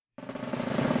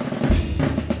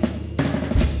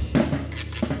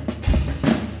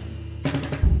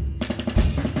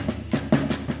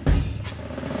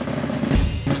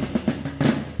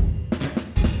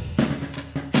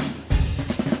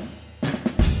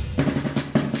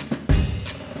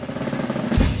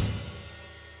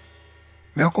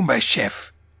Welkom bij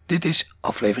Chef. Dit is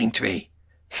aflevering 2.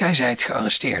 Zijt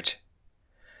gearresteerd.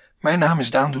 Mijn naam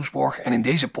is Daan Doesborg en in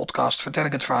deze podcast vertel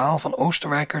ik het verhaal van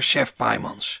Oostenrijker chef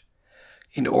Paijmans.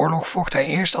 In de oorlog vocht hij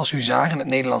eerst als huzaar in het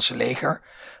Nederlandse leger,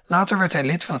 later werd hij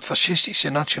lid van het fascistische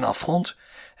Nationaal Front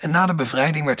en na de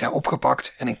bevrijding werd hij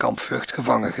opgepakt en in kamp Vught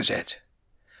gevangen gezet.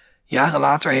 Jaren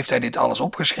later heeft hij dit alles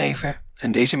opgeschreven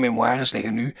en deze memoires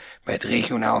liggen nu bij het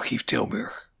regionaal archief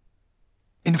Tilburg.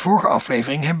 In de vorige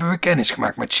aflevering hebben we kennis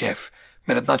gemaakt met Chef,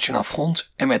 met het Nationaal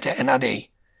Front en met de NAD.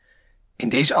 In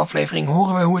deze aflevering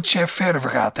horen we hoe het Chef verder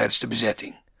vergaat tijdens de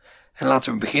bezetting. En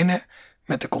laten we beginnen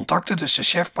met de contacten tussen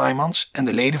chef Paijmans en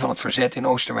de leden van het verzet in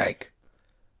Oostenrijk.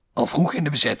 Al vroeg in de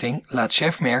bezetting laat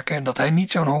Chef merken dat hij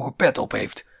niet zo'n hoge pet op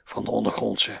heeft van de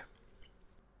ondergrondse.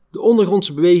 De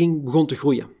ondergrondse beweging begon te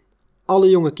groeien. Alle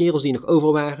jonge kerels die nog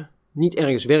over waren, niet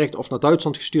ergens werkten of naar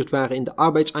Duitsland gestuurd waren in de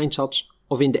arbeidseinsatz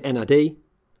of in de NAD,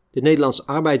 de Nederlandse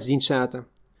arbeidsdienst zaten,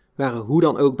 waren hoe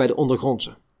dan ook bij de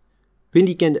ondergrondse.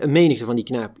 Willy kende een menigte van die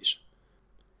knaapjes.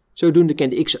 Zodoende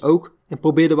kende ik ze ook en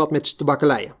probeerde wat met ze te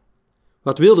bakkeleien.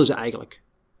 Wat wilden ze eigenlijk?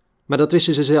 Maar dat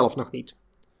wisten ze zelf nog niet.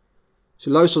 Ze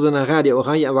luisterden naar Radio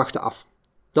Oranje en wachten af.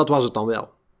 Dat was het dan wel.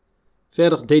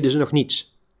 Verder deden ze nog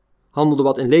niets. Handelden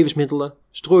wat in levensmiddelen,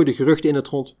 strooiden geruchten in het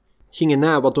rond, gingen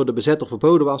na wat door de bezetter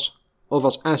verboden was of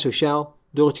als asociaal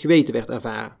door het geweten werd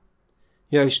ervaren.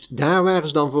 Juist daar waren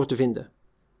ze dan voor te vinden.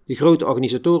 De grote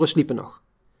organisatoren sliepen nog.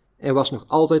 Er was nog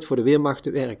altijd voor de Weermacht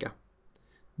te werken.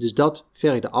 Dus dat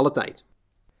vergde alle tijd.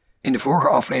 In de vorige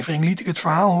aflevering liet ik het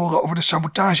verhaal horen over de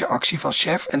sabotageactie van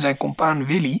Chef en zijn compaan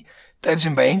Willy tijdens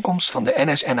een bijeenkomst van de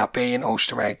NSNAP in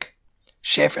Oostenrijk.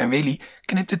 Chef en Willy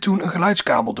knipten toen een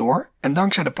geluidskabel door en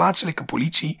dankzij de plaatselijke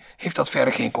politie heeft dat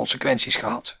verder geen consequenties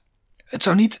gehad. Het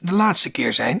zou niet de laatste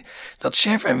keer zijn dat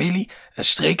Chef en Willy een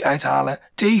streek uithalen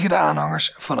tegen de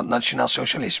aanhangers van het nationaal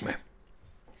socialisme.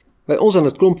 Bij ons aan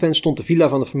het Klompven stond de villa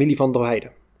van de familie van der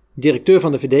Heijden, directeur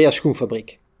van de Vedea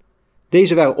schoenfabriek.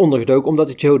 Deze waren ondergedoken omdat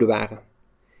het Joden waren.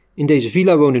 In deze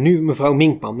villa woonde nu mevrouw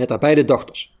Minkman met haar beide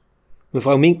dochters.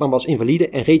 Mevrouw Minkman was invalide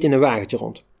en reed in een wagentje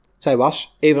rond. Zij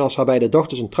was, evenals haar beide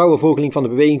dochters, een trouwe volgeling van de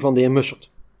beweging van de heer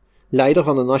Mussert, leider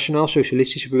van de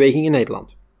nationaal-socialistische beweging in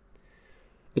Nederland.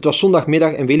 Het was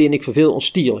zondagmiddag en Willy en ik verveelden ons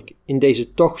stierlijk in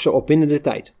deze toch zo opwindende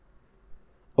tijd.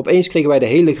 Opeens kregen wij de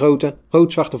hele grote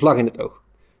rood-zwarte vlag in het oog,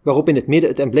 waarop in het midden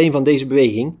het embleem van deze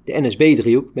beweging, de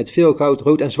NSB-driehoek, met veel goud,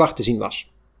 rood en zwart te zien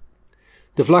was.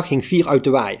 De vlag ging fier uit te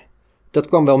waaien. Dat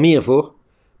kwam wel meer voor,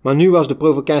 maar nu was de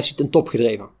provocatie ten top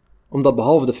gedreven, omdat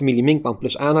behalve de familie Minkman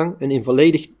plus aanhang een in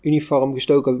volledig uniform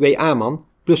gestoken WA-man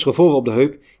plus revolver op de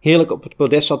heup heerlijk op het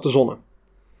podest zat te zonnen.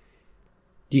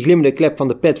 Die glimmende klep van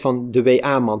de pet van de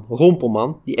WA-man,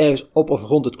 Rompelman, die ergens op of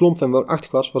rond het Klompven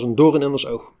woonachtig was een doorn in ons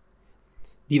oog.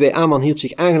 Die WA-man hield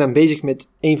zich aangenaam bezig met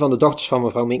een van de dochters van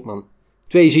mevrouw Minkman.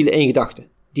 2 zielen, 1 gedachte.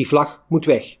 Die vlag moet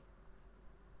weg.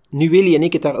 Nu Willy en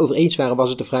ik het daarover eens waren, was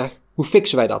het de vraag, hoe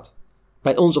fixen wij dat?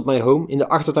 Bij ons op My Home in de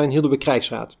achtertuin hielden we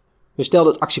krijgsraad. We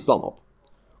stelden het actieplan op.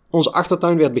 Onze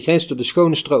achtertuin werd begrensd door de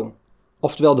schone stroom,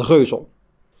 oftewel de Reuzel.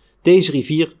 Deze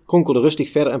rivier kronkelde rustig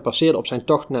verder en passeerde op zijn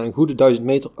tocht na een goede 1000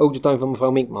 meter ook de tuin van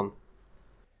mevrouw Minkman.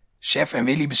 Chef en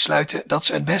Willy besluiten dat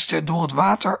ze het beste door het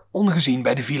water ongezien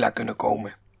bij de villa kunnen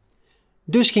komen.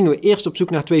 Dus gingen we eerst op zoek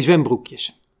naar 2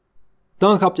 zwembroekjes.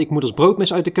 Dan gapte ik moeders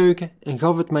broodmes uit de keuken en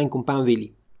gaf het mijn compaan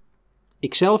Willy.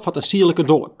 Ikzelf had een sierlijke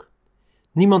dolk.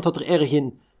 Niemand had er erg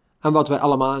in aan wat wij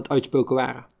allemaal aan het uitspoken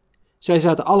waren. Zij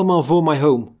zaten allemaal voor My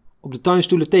Home, op de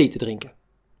tuinstoelen thee te drinken.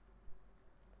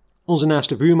 Onze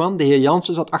naaste buurman, de heer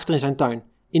Jansen, zat achter in zijn tuin,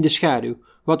 in de schaduw,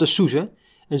 wat te soezen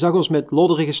en zag ons met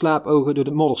lodderige slaapogen door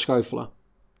de modder schuifelen.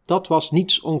 Dat was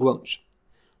niets ongewoons.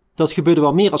 Dat gebeurde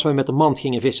wel meer als wij met de mand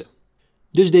gingen vissen.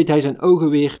 Dus deed hij zijn ogen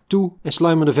weer toe en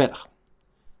sluimerde verder.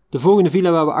 De volgende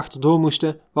villa waar we achterdoor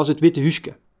moesten was het Witte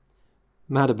Huske.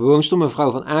 Maar de bewoonster,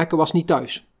 mevrouw van Aken, was niet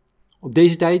thuis. Op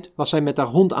deze tijd was zij met haar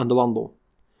hond aan de wandel.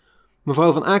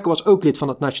 Mevrouw van Aken was ook lid van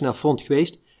het Nationaal Front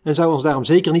geweest en zou ons daarom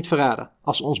zeker niet verraden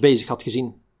als ze ons bezig had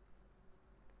gezien.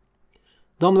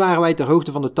 Dan waren wij ter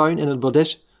hoogte van de tuin en het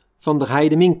bordes van der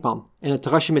Heijden Minkman en het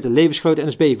terrasje met de levensgrote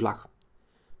NSB-vlag.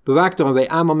 Bewaakt door een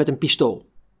WA-man met een pistool.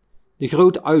 De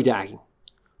grote uitdaging.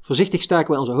 Voorzichtig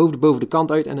staken wij onze hoofden boven de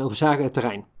kant uit en overzagen het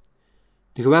terrein.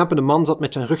 De gewapende man zat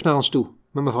met zijn rug naar ons toe,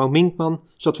 maar mevrouw Minkman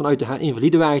zat vanuit haar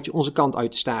invalidewagentje onze kant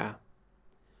uit te staren.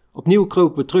 Opnieuw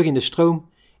kropen we terug in de stroom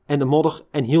en de modder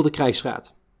en hielden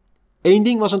krijgsraad. Eén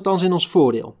ding was althans in ons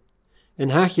voordeel. Een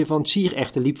haagje van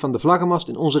siererwten liep van de vlaggenmast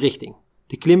in onze richting.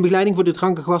 De klimbegeleiding voor dit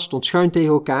drankengas stond schuin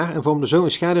tegen elkaar en vormde zo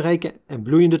een schaduwrijke en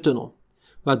bloeiende tunnel,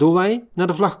 waardoor wij naar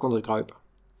de vlag konden kruipen.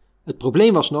 Het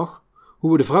probleem was nog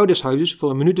hoe we de vrouw des huizes voor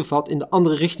een minuut of wat in de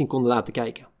andere richting konden laten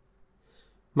kijken.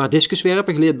 Maar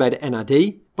discuswerpen, geleerd bij de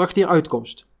NAD, bracht hier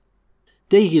uitkomst.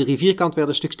 Tegen de rivierkant werd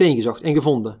een stuk steen gezocht en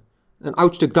gevonden. Een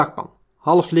oud stuk dakpan.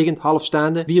 Half liggend, half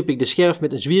staande, wierp ik de scherf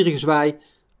met een zwierige zwaai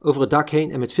over het dak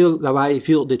heen en met veel lawaai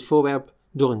viel dit voorwerp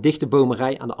door een dichte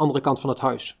bomenrij aan de andere kant van het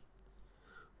huis.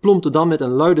 Plompte dan met een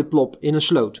luide plop in een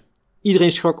sloot.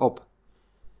 Iedereen schrok op.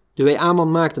 De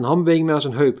WA-man maakte een handbeweging naar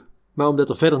zijn heup, maar omdat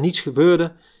er verder niets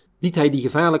gebeurde, liet hij die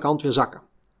gevaarlijke hand weer zakken.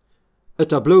 Het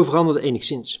tableau veranderde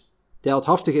enigszins. De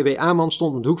heldhaftige WA-man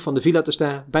stond in de hoek van de villa te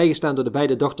staan, bijgestaan door de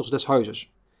beide dochters des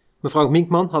huizes. Mevrouw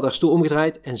Minkman had haar stoel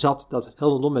omgedraaid en zat dat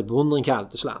heldendom met bewondering gade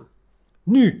te slaan.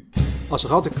 Nu! Als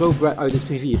ratten kropen wij uit het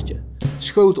riviertje,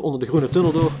 schoten onder de groene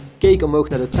tunnel door, keken omhoog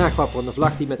naar de traag wapperende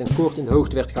vlag die met een koord in de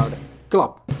hoogte werd gehouden.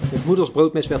 Klap! Met moeders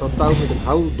broodmes werd dat touw met een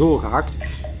houw doorgehakt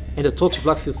en de trotse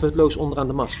vlag viel futloos onderaan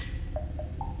de mast.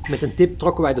 Met een tip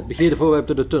trokken wij dat begeerde voorwerp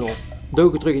door de tunnel,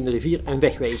 doken terug in de rivier en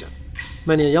wegwezen.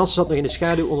 Meneer Jansen zat nog in de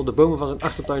schaduw onder de bomen van zijn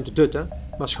achtertuin te dutten,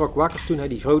 maar schrok wakker toen hij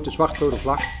die grote zwart-rode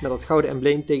vlag met dat gouden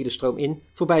embleem tegen de stroom in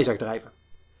voorbij zag drijven.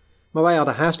 Maar wij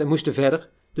hadden haast en moesten verder,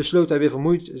 dus sloot hij weer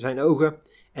vermoeid zijn ogen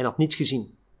en had niets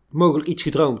gezien. Mogelijk iets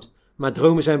gedroomd, maar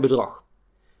dromen zijn bedrog.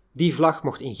 Die vlag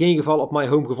mocht in geen geval op My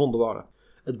Home gevonden worden.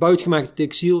 Het buitgemaakte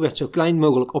textiel werd zo klein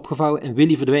mogelijk opgevouwen en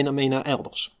Willy verdween ermee naar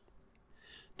elders.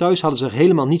 Thuis hadden ze er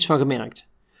helemaal niets van gemerkt.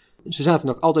 Ze zaten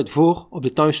nog altijd voor op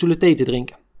de tuinstoelen thee te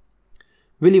drinken.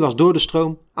 Willy was door de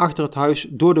stroom, achter het huis,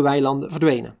 door de weilanden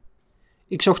verdwenen.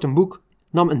 Ik zocht een boek,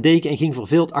 nam een deken en ging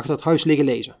verveeld achter het huis liggen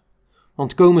lezen.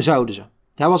 Want komen zouden ze,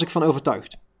 daar was ik van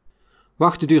overtuigd.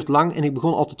 Wachten duurt lang en ik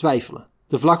begon al te twijfelen.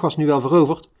 De vlag was nu wel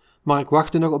veroverd, maar ik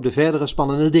wachtte nog op de verdere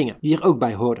spannende dingen, die er ook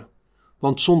bij hoorden.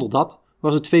 Want zonder dat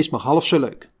was het feest maar half zo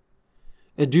leuk.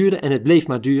 Het duurde en het bleef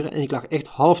maar duren en ik lag echt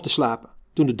half te slapen,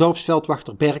 toen de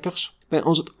dorpsveldwachter Berkers bij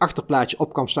ons het achterplaatje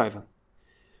op kwam stuiven.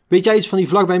 Weet jij iets van die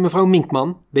vlag bij mevrouw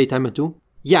Minkman? Beet hij me toe.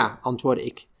 Ja, antwoordde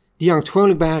ik. Die hangt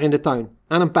gewoonlijk bij haar in de tuin,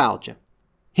 aan een paaltje.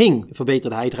 Hing,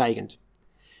 verbeterde hij dreigend.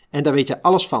 En daar weet jij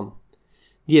alles van.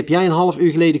 Die heb jij een half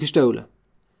uur geleden gestolen.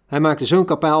 Hij maakte zo'n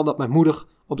kapaal dat mijn moeder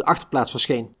op de achterplaats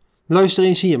verscheen. Luister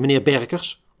eens hier, meneer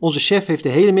Berkers. Onze chef heeft de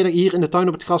hele middag hier in de tuin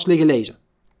op het gras liggen lezen.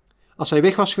 Als hij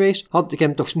weg was geweest, had ik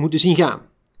hem toch moeten zien gaan.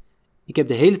 Ik heb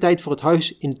de hele tijd voor het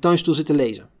huis in de tuinstoel zitten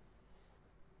lezen.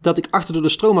 Dat ik achter door de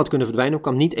stroom had kunnen verdwijnen,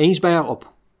 kwam niet eens bij haar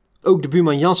op. Ook de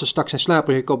buurman Jansen stak zijn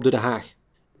slaperige kop door de haag.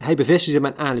 Hij bevestigde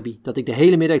mijn alibi, dat ik de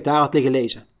hele middag daar had liggen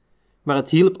lezen. Maar het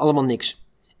hielp allemaal niks.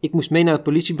 Ik moest mee naar het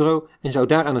politiebureau en zou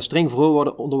daar aan een streng verhoor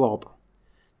worden onderworpen.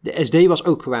 De SD was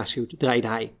ook gewaarschuwd, dreigde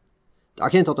hij. De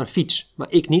agent had een fiets,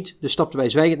 maar ik niet, dus stapten wij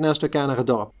zwijgend naast elkaar naar het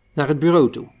dorp, naar het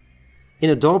bureau toe. In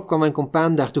het dorp kwam mijn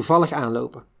compaan daar toevallig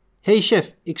aanlopen. Hé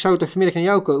chef, ik zou toch vanmiddag naar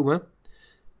jou komen?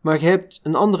 Maar je hebt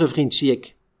een andere vriend, zie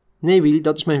ik. Nee Willy,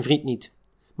 dat is mijn vriend niet.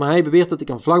 Maar hij beweert dat ik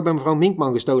een vlag bij mevrouw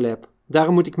Minkman gestolen heb.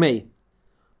 Daarom moet ik mee.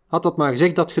 Had dat maar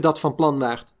gezegd dat je dat van plan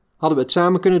waart. Hadden we het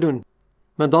samen kunnen doen.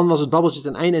 Maar dan was het babbeltje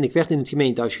ten einde en ik werd in het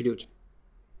gemeentehuis geduwd.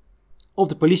 Op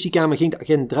de politiekamer ging de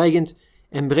agent dreigend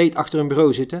en breed achter een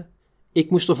bureau zitten. Ik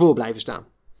moest ervoor blijven staan.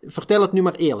 Vertel het nu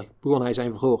maar eerlijk, begon hij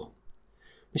zijn verhoor.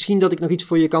 Misschien dat ik nog iets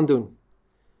voor je kan doen.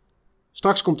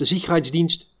 Straks komt de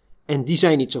ziegheidsdienst en die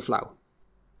zijn niet zo flauw.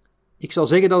 Ik zal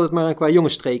zeggen dat het maar een qua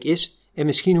jongensstreek is en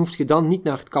misschien hoeft je dan niet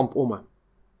naar het kamp Omme.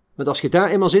 Want als je daar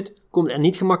eenmaal zit, komt er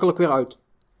niet gemakkelijk weer uit.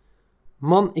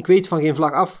 Man, ik weet van geen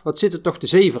vlag af, wat zit er toch te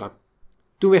zeveren?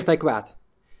 Toen werd hij kwaad.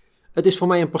 Het is voor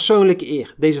mij een persoonlijke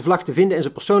eer deze vlag te vinden en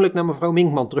ze persoonlijk naar mevrouw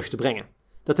Minkman terug te brengen.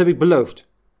 Dat heb ik beloofd.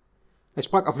 Hij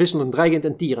sprak afwisselend dreigend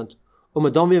en tierend, om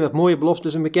het dan weer met mooie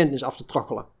beloftes een bekentenis af te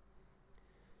troggelen.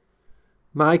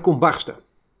 Maar hij kon barsten.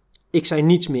 Ik zei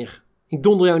niets meer. Ik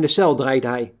donder jou in de cel, dreigde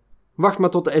hij. Wacht maar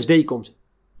tot de SD komt,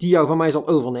 die jou van mij zal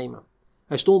overnemen.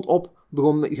 Hij stond op,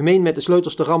 begon gemeen met de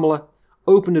sleutels te rammelen,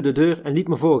 opende de deur en liet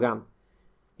me voorgaan.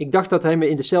 Ik dacht dat hij me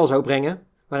in de cel zou brengen,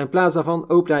 maar in plaats daarvan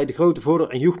opende hij de grote voordeur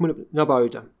en joeg me naar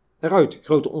buiten. Eruit,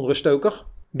 grote onruststoker,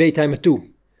 beet hij me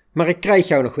toe. Maar ik krijg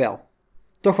jou nog wel.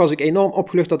 Toch was ik enorm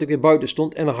opgelucht dat ik weer buiten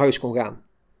stond en naar huis kon gaan.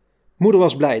 Moeder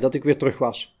was blij dat ik weer terug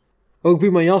was. Ook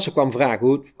buurman Jansen kwam vragen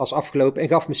hoe het was afgelopen en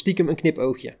gaf me stiekem een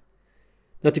knipoogje.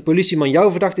 Dat die politieman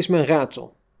jou verdacht is me een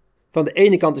raadsel. Van de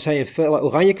ene kant is hij een felle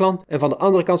oranje klant en van de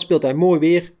andere kant speelt hij mooi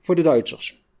weer voor de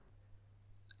Duitsers.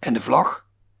 En de vlag?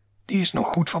 Die is nog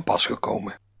goed van pas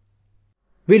gekomen.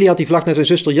 Willy had die vlag naar zijn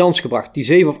zuster Jans gebracht, die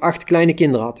 7 of 8 kleine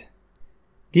kinderen had.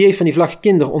 Die heeft van die vlag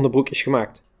kinderonderbroekjes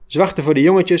gemaakt. Zwarte voor de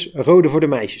jongetjes, rode voor de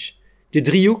meisjes. De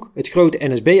driehoek, het grote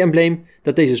NSB-embleem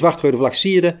dat deze zwart-rode vlag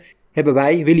sierde, hebben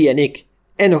wij, Willy en ik,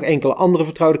 en nog enkele andere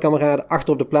vertrouwde kameraden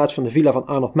achter op de plaats van de villa van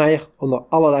Arnold Meijer onder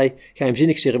allerlei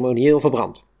geheimzinnig ceremonieel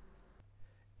verbrand.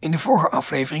 In de vorige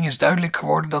aflevering is duidelijk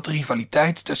geworden dat de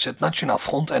rivaliteit tussen het Nationaal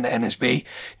Front en de NSB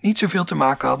niet zoveel te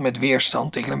maken had met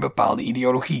weerstand tegen een bepaalde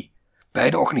ideologie.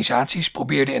 Beide organisaties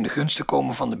probeerden in de gunst te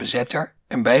komen van de bezetter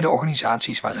en beide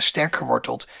organisaties waren sterk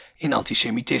geworteld in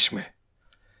antisemitisme.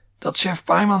 Dat chef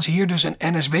Paimans hier dus een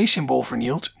NSB-symbool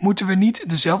vernielt, moeten we niet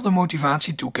dezelfde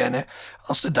motivatie toekennen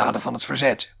als de daden van het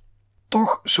verzet.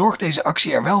 Toch zorgt deze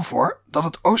actie er wel voor dat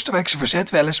het Oostenrijkse verzet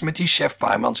wel eens met die chef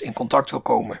Paimans in contact wil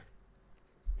komen.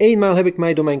 Eenmaal heb ik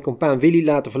mij door mijn compaan Willy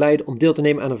laten verleiden om deel te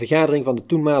nemen aan een vergadering van de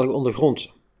toenmalige ondergrondse.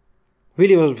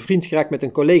 Willy was bevriend geraakt met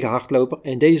een collega-hardloper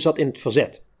en deze zat in het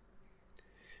verzet.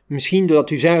 Misschien door dat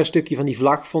huzarenstukje van die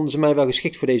vlag vonden ze mij wel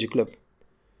geschikt voor deze club.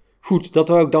 Goed, dat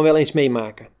wou ik dan wel eens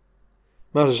meemaken.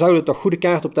 Maar ze zouden toch goede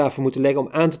kaart op tafel moeten leggen om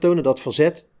aan te tonen dat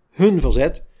verzet, hun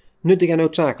verzet, nuttig en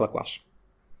noodzakelijk was.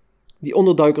 Die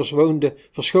onderduikers woonden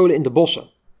verscholen in de bossen.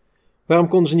 Waarom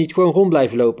konden ze niet gewoon rond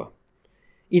blijven lopen?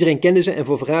 Iedereen kende ze en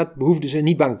voor verraad behoefden ze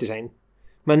niet bang te zijn.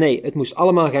 Maar nee, het moest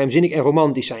allemaal geheimzinnig en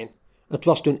romantisch zijn. Het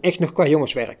was toen echt nog qua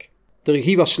jongenswerk. De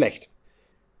regie was slecht.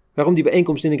 Waarom die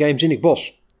bijeenkomst in een geheimzinnig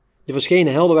bos? De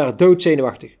verschenen helden waren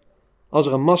doodzenuwachtig. Als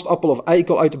er een mastappel of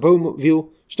eikel uit de boom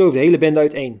viel, stoof de hele bende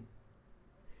uiteen.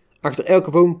 Achter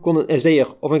elke boom kon een SD'er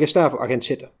of een Gestapo-agent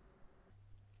zitten.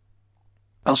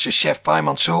 Als je chef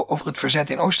Paimans zo over het verzet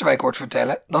in Oostenrijk hoort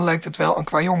vertellen, dan lijkt het wel een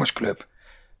qua-jongensclub.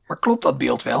 Maar klopt dat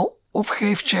beeld wel, of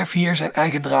geeft chef hier zijn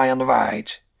eigen draai aan de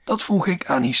waarheid? Dat vroeg ik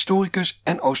aan historicus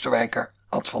en Oostenrijker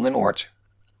Ad van den Oort.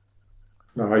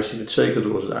 Nou, hij ziet het zeker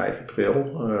door zijn eigen bril.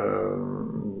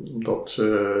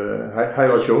 Hij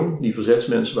was jong, die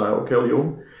verzetsmensen waren ook heel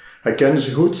jong. Hij kende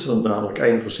ze goed, want namelijk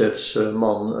één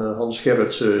verzetsman, Hans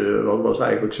Gerritsen, was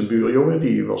eigenlijk zijn buurjongen.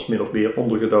 Die was min of meer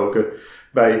ondergedoken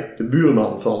bij de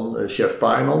buurman van chef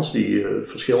Paimans, die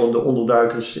verschillende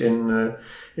onderduikers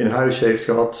in huis heeft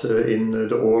gehad in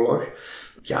de oorlog.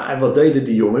 Ja, en wat deden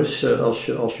die jongens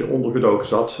als je ondergedoken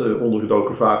zat?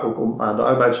 Ondergedoken vaak ook om aan de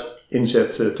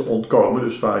arbeidsinzet te ontkomen.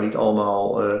 Dus het waren niet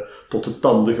allemaal tot de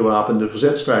tanden gewapende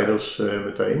verzetstrijders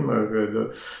meteen. Maar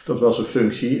dat was een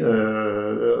functie.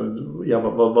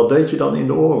 Wat deed je dan in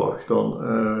de oorlog? Dan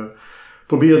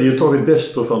probeerde je toch het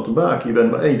beste ervan te maken. Je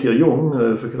bent maar 1 keer jong,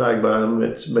 vergelijkbaar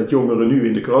met jongeren nu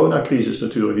in de coronacrisis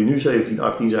natuurlijk, die nu 17,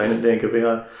 18 zijn en denken van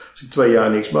ja, als ik 2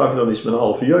 jaar niks mag, dan is mijn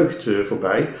halve jeugd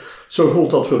voorbij. Zo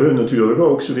gold dat voor hun natuurlijk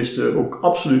ook. Ze wisten ook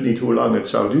absoluut niet hoe lang het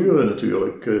zou duren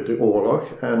natuurlijk, de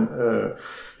oorlog. En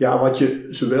wat je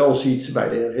zowel ziet bij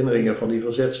de herinneringen van die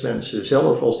verzetsmensen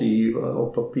zelf, als die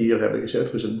op papier hebben gezet.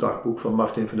 Er is een dagboek van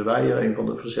Martin van der Weijer, een van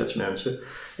de verzetsmensen.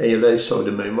 En je leest zo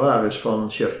de memoires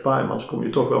van chef Paimans, kom je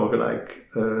toch wel gelijk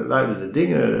luidende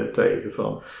dingen tegen.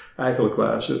 Van, eigenlijk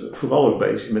waren ze vooral ook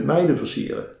bezig met meiden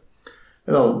versieren.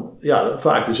 En dan,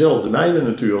 vaak dezelfde meiden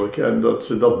natuurlijk. En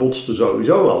dat botste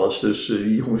sowieso alles. Dus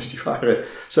die jongens die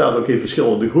zaten ook in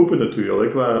verschillende groepen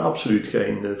natuurlijk. Waren absoluut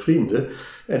geen vrienden.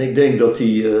 En ik denk dat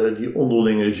die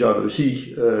onderlinge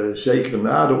jaloezie zeker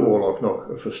na de oorlog nog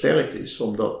versterkt is.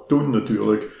 Omdat toen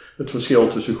natuurlijk het verschil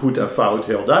tussen goed en fout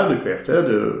heel duidelijk werd. Hè?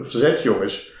 De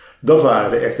verzetsjongens, dat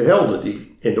waren de echte helden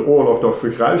die in de oorlog nog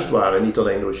vergruisd waren. Niet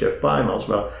alleen door chef Paimans,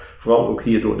 maar vooral ook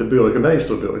hier door de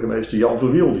burgemeester Jan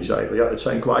Verwiel. Die zei van het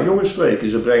zijn qua jongensstreken.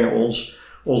 Ze brengen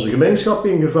onze gemeenschap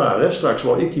in gevaar. Hè? Straks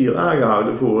word ik hier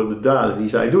aangehouden voor de daden die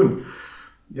zij doen.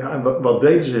 Ja, en wat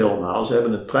deden ze helemaal? Ze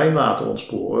hebben een trein laten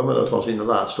ontsporen, maar dat was in de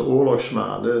laatste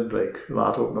oorlogsmaanden. Het bleek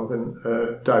later ook nog een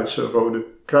Duitse Rode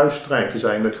Kruistrein te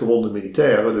zijn met gewonde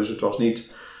militairen. Dus het was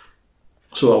niet,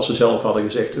 zoals ze zelf hadden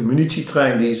gezegd, een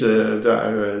munitietrein die ze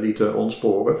daar lieten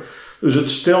ontsporen. Dus het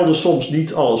stelde soms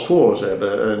niet alles voor. Ze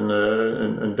hebben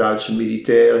een Duitse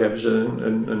militair, hebben ze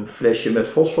een flesje met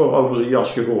fosfor over zijn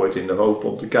jas gegooid in de hoop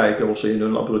om te kijken of ze in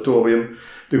hun laboratorium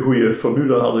de goede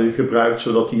formule hadden gebruikt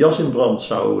zodat die jas in brand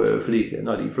zou vliegen.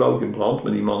 Nou, die vloog in brand,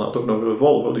 maar die man had ook nog een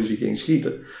revolver die ze ging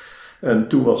schieten. En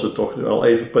toen was het toch wel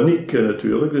even paniek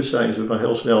natuurlijk, dus zijn ze maar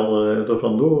heel snel er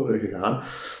vandoor gegaan.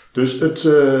 Dus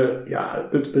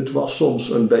het was soms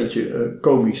een beetje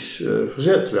komisch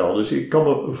verzet wel. Dus ik kan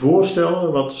me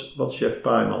voorstellen wat chef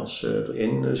Paimans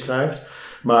erin schrijft.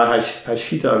 Maar hij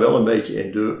schiet daar wel een beetje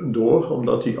in door,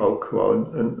 omdat hij ook gewoon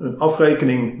een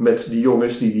afrekening met die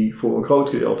jongens die hij voor een groot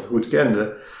gedeelte goed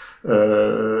kende,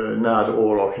 na de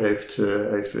oorlog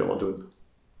heeft willen doen.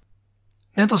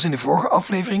 Net als in de vorige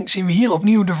aflevering zien we hier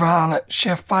opnieuw de verhalen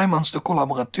chef Paimans de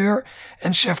collaborateur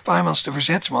en chef Paimans de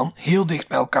verzetsman heel dicht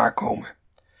bij elkaar komen.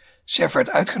 Chef werd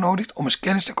uitgenodigd om eens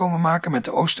kennis te komen maken met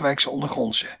de Oostenrijkse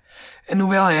ondergrondse. En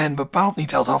hoewel hij hen bepaald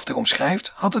niet heldhaftig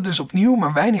omschrijft, had het dus opnieuw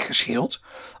maar weinig gescheeld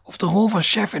of de rol van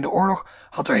chef in de oorlog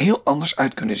had er heel anders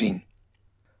uit kunnen zien.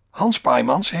 Hans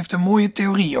Paimans heeft een mooie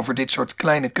theorie over dit soort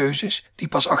kleine keuzes die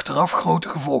pas achteraf grote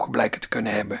gevolgen blijken te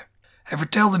kunnen hebben. Hij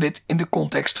vertelde dit in de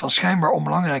context van schijnbaar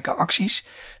onbelangrijke acties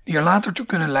die er later toe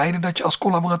kunnen leiden dat je als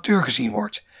collaborateur gezien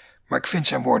wordt. Maar ik vind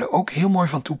zijn woorden ook heel mooi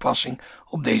van toepassing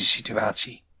op deze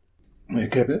situatie.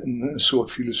 Ik heb een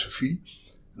soort filosofie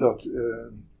dat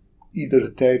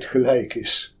iedere tijd gelijk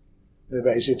is.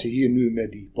 Wij zitten hier nu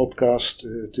met die podcast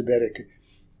te werken.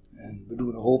 En we doen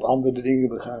een hoop andere dingen.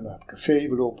 We gaan naar het café,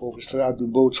 we lopen over straat,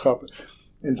 doen boodschappen.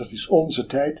 En dat is onze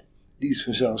tijd, die is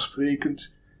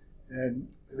vanzelfsprekend. En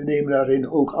we nemen daarin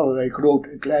ook allerlei grote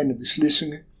en kleine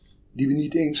beslissingen, die we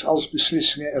niet eens als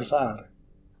beslissingen ervaren.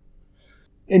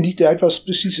 In die tijd was het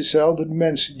precies hetzelfde. De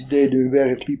mensen die deden hun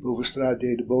werk, liepen over straat,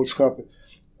 deden boodschappen.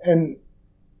 En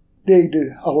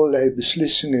deden allerlei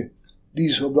beslissingen die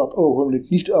ze op dat ogenblik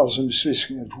niet als een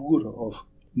beslissing ervoeren. Of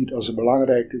niet als een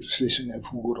belangrijke beslissing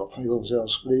ervoeren. Of heel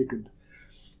vanzelfsprekend.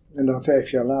 En dan 5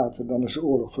 jaar later, dan is de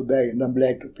oorlog voorbij. En dan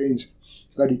blijkt opeens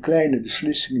waar die kleine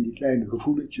beslissingen, die kleine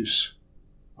gevoeletjes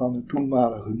van het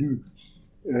toenmalige nu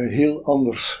heel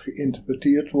anders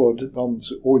geïnterpreteerd worden dan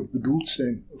ze ooit bedoeld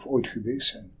zijn of ooit geweest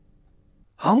zijn.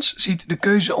 Hans ziet de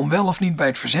keuze om wel of niet bij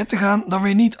het verzet te gaan dan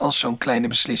weer niet als zo'n kleine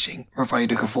beslissing waarvan je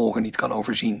de gevolgen niet kan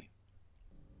overzien.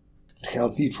 Het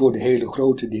geldt niet voor de hele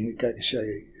grote dingen. Kijk, als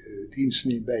jij dienst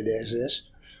neemt bij de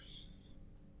SS,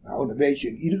 nou, dan weet je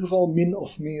in ieder geval min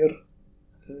of meer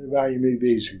waar je mee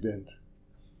bezig bent.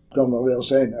 Het kan dan wel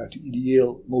zijn uit een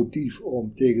ideeel motief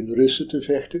om tegen de Russen te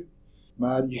vechten,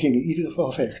 maar je ging in ieder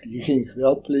geval vechten. Je ging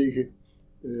geweld plegen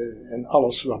en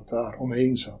alles wat daar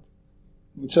omheen zat.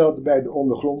 Hetzelfde bij de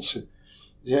ondergrondse.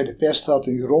 Zij de pest had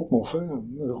in Grotmov,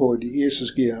 dan gooide je eerst eens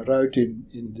een keer een ruit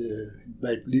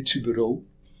bij het politiebureau.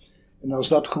 En als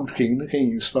dat goed ging, dan ging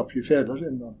je een stapje verder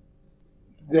en dan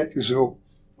werd je zo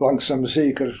langzaam maar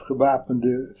zeker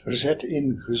gewapende verzet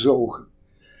ingezogen.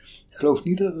 Ik geloof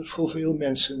niet dat het voor veel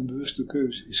mensen een bewuste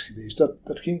keuze is geweest.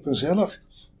 Dat ging vanzelf.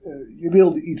 Je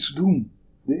wilde iets doen,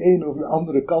 de een of de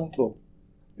andere kant op.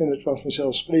 En het was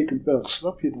vanzelfsprekend welk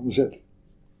stap je dan zette.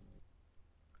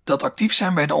 Dat actief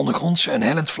zijn bij de ondergrondse een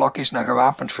hellend vlak is naar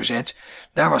gewapend verzet,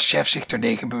 daar was Chef zich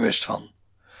terdege bewust van.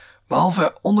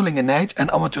 Behalve onderlinge nijd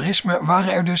en amateurisme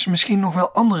waren er dus misschien nog wel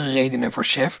andere redenen voor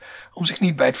Chef om zich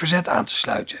niet bij het verzet aan te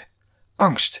sluiten.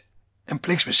 Angst en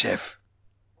plichtsbesef.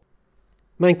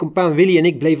 Mijn compaan Willy en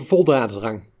ik bleven vol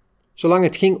dradendrang. Zolang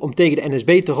het ging om tegen de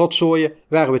NSB te rotzooien,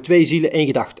 waren we 2 zielen, 1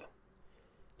 gedachte.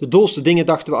 De dolste dingen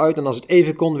dachten we uit en als het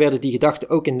even kon, werden die gedachten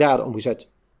ook in daden omgezet.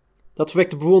 Dat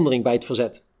verwekte bewondering bij het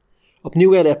verzet. Opnieuw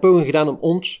werden er pogingen gedaan om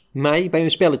ons, mij, bij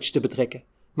hun spelletjes te betrekken,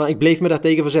 maar ik bleef me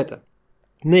daartegen verzetten.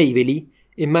 Nee, Willy,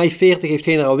 in mei 40 heeft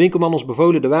generaal Winkelman ons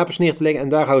bevolen de wapens neer te leggen en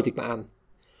daar houd ik me aan.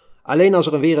 Alleen als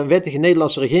er weer een wettige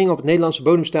Nederlandse regering op het Nederlandse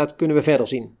bodem staat, kunnen we verder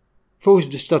zien. Volgens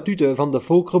de statuten van de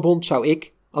Volkerenbond zou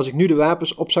ik, als ik nu de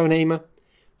wapens op zou nemen,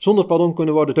 zonder pardon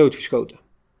kunnen worden doodgeschoten.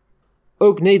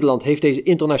 Ook Nederland heeft deze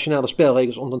internationale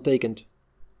spelregels ondertekend.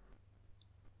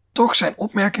 Toch zijn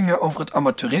opmerkingen over het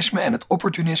amateurisme en het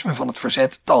opportunisme van het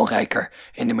verzet talrijker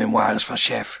in de memoires van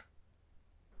Chef.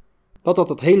 Wat had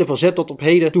het hele verzet tot op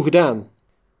heden toe gedaan?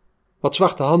 Wat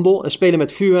zwarte handel en spelen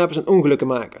met vuurwapens en ongelukken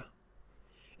maken.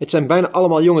 Het zijn bijna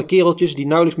allemaal jonge kereltjes die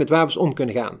nauwelijks met wapens om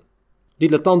kunnen gaan.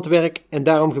 Dilettant werk en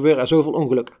daarom gebeuren er zoveel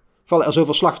ongelukken, vallen er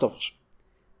zoveel slachtoffers.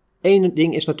 Eén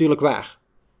ding is natuurlijk waar.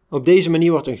 Op deze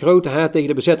manier wordt een grote haat tegen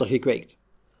de bezetter gekweekt.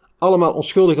 Allemaal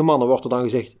onschuldige mannen, wordt er dan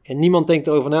gezegd, en niemand denkt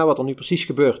erover na wat er nu precies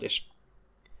gebeurd is.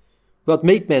 Wat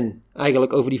meet men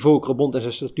eigenlijk over die Volkerenbond en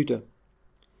zijn statuten?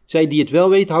 Zij die het wel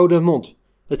weten, houden hun mond.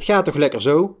 Het gaat toch lekker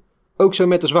zo? Ook zo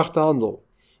met de zwarte handel.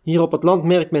 Hier op het land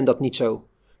merkt men dat niet zo,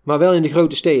 maar wel in de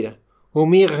grote steden. Hoe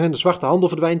meer er in de zwarte handel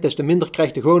verdwijnt, des te minder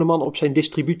krijgt de gewone man op zijn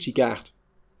distributiekaart.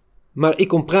 Maar ik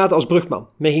kon praten als brugman.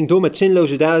 Men ging door met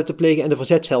zinloze daden te plegen en de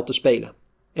verzetsheld te spelen.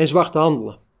 En zwart te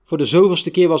handelen. Voor de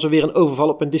zoveelste keer was er weer een overval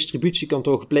op een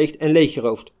distributiekantoor gepleegd en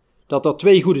leeggeroofd. Dat had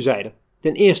 2 goede zijden.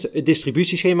 Ten eerste, het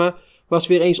distributieschema was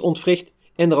weer eens ontwricht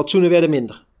en de rantsoenen werden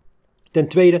minder. Ten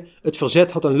tweede, het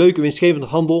verzet had een leuke winstgevende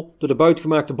handel door de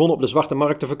buitgemaakte bonnen op de zwarte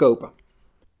markt te verkopen.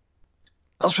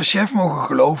 Als we Chef mogen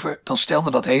geloven, dan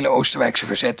stelde dat hele Oosterwijkse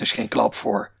verzet dus geen klap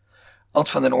voor. Ad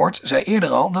van den Oort zei eerder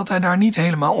al dat hij daar niet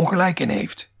helemaal ongelijk in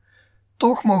heeft.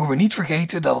 Toch mogen we niet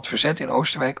vergeten dat het verzet in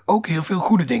Oosterwijk ook heel veel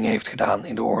goede dingen heeft gedaan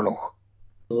in de oorlog.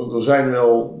 Er zijn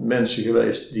wel mensen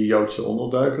geweest die Joodse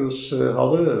onderduikers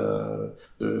hadden.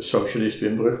 De socialist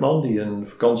Wim Brugman, die een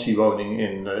vakantiewoning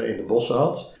in de bossen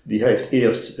had. Die heeft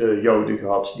eerst Joden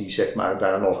gehad die zeg maar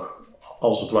daar nog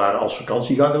als het ware als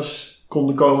vakantiegangers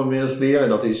konden komen weer. En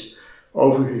dat is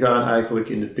overgegaan eigenlijk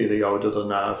in de periode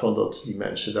daarna van dat die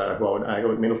mensen daar gewoon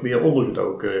eigenlijk min of meer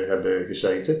ondergedoken hebben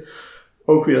gezeten.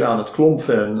 Ook weer aan het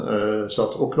Klompven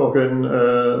zat ook nog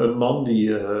een man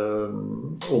die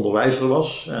onderwijzer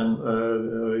was en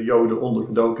Joden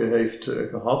ondergedoken heeft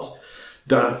gehad.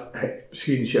 Daar heeft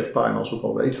misschien chef Paimans ook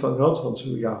wel weet van gehad, want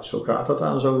ja, zo gaat dat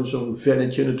aan zo'n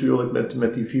vennetje natuurlijk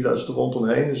met die villa's er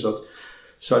rondomheen. Dus dat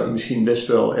zou hij misschien best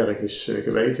wel ergens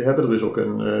geweten hebben. Er is ook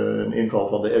een inval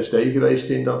van de SD geweest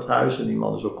in dat huis en die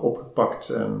man is ook opgepakt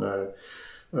en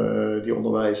die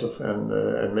onderwijzer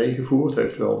en meegevoerd.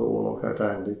 Heeft wel de oorlog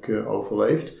uiteindelijk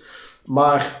overleefd.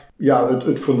 Maar ja,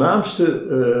 het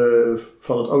voornaamste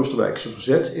van het Oosterwijkse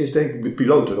verzet is denk ik de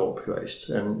pilotenhulp geweest.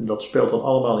 En dat speelt dan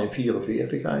allemaal in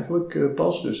 1944 eigenlijk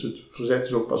pas. Dus het verzet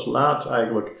is ook pas laat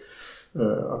eigenlijk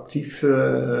actief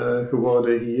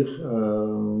geworden hier.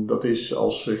 Dat is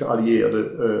als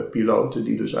geallieerde piloten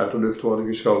die dus uit de lucht worden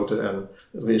geschoten en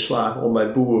erin slagen om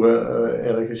bij boeren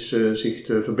ergens zich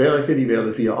te verbergen. Die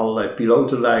werden via allerlei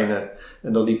pilotenlijnen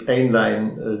en dan liep één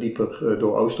lijn dieper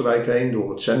door Oosterwijk heen, door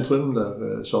het centrum. Daar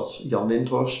zat Jan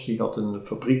Lindhorst, die had een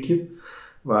fabriekje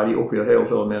waar hij ook weer heel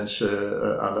veel mensen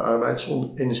aan de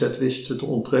arbeidsinzet wist te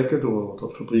onttrekken. Door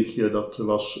dat fabriekje, dat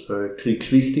was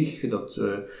kriegswichtig. Dat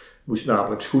moest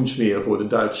namelijk schoensmeren voor de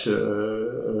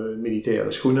Duitse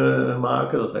militaire schoenen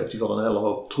maken. Dat heeft hij van een hele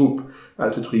hoop troep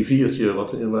uit het riviertje,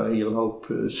 waar hier een hoop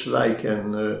slijk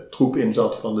en troep in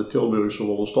zat van de Tilburgse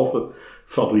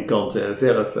wollenstoffenfabrikanten en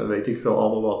verf en weet ik veel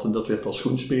allemaal wat. En dat werd als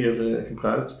schoensmeer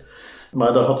gebruikt.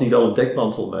 Maar daar had hij wel een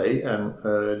dekmantel mee en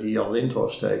die Jan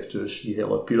Lindhorst heeft dus die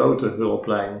hele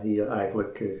pilotenhulplijn hier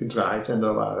eigenlijk gedraaid. En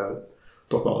daar waren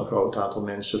toch wel een groot aantal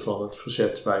mensen van het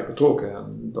verzet bij betrokken.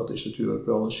 En dat is natuurlijk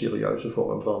wel een serieuze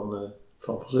vorm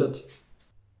van verzet.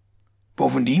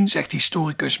 Bovendien, zegt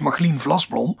historicus Magdalien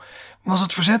Vlasblom, was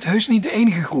het verzet heus niet de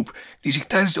enige groep die zich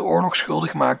tijdens de oorlog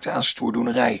schuldig maakte aan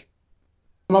stoerdoenerij.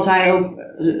 Wat hij ook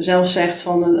zelf zegt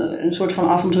van een soort van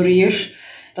avonturiers.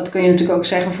 Dat kun je natuurlijk ook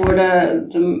zeggen voor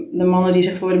de mannen die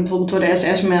zich bijvoorbeeld voor de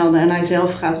SS melden. En hij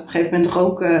zelf gaat op een gegeven moment toch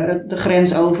ook de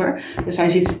grens over. Dus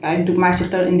hij maakt zich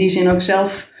daar in die zin ook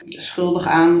zelf schuldig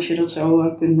aan, als je dat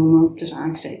zo kunt noemen, tussen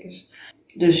aanstekens.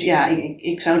 Dus ja,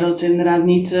 ik zou dat inderdaad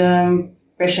niet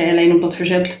per se alleen op dat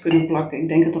verzet kunnen plakken. Ik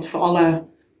denk dat dat voor alle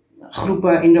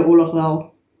groepen in de oorlog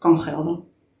wel kan gelden.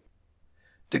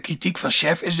 De kritiek van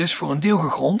Chef is dus voor een deel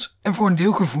gegrond en voor een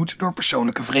deel gevoed door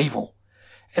persoonlijke vrevel.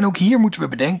 En ook hier moeten we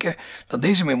bedenken dat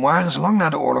deze memoires lang na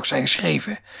de oorlog zijn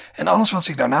geschreven en alles wat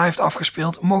zich daarna heeft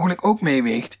afgespeeld mogelijk ook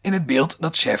meeweegt in het beeld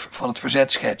dat Chef van het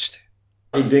verzet schetst.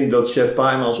 Ik denk dat chef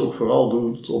Paimans ook vooral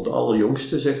doet op de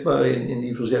allerjongste, zeg maar, in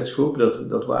die verzetsgroep.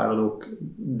 Dat waren ook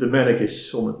de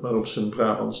mannekes, om het maar op zijn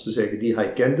Brabants te zeggen, die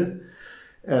hij kende.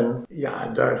 En ja,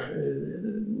 daar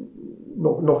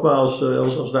nogmaals,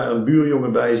 als daar een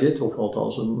buurjongen bij zit, of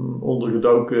althans een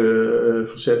ondergedoken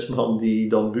verzetsman die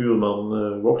dan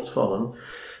buurman wordt van hem,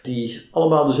 die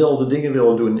allemaal dezelfde dingen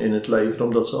willen doen in het leven,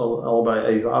 omdat ze allebei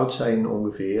even oud zijn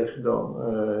ongeveer, dan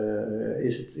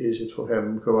is het voor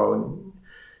hem gewoon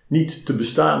niet te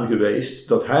bestaan geweest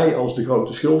dat hij als de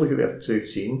grote schuldige werd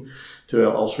gezien.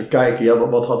 Terwijl als we kijken, ja,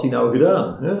 wat had hij nou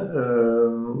gedaan? Hè?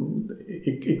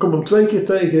 Ik kom hem 2 keer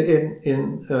tegen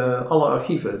in alle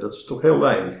archieven. Dat is toch heel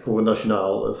weinig voor een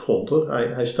nationaal fronter.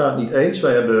 Hij staat niet eens.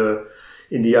 Wij hebben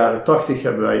in de jaren 80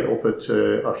 hebben wij op het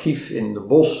archief in Den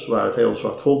Bosch, waar het hele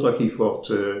Zwart Front archief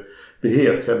wordt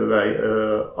beheerd, hebben wij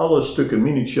alle stukken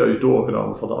minutieus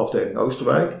doorgenomen van de afdeling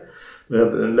Oosterwijk. We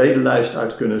hebben een ledenlijst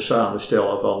uit kunnen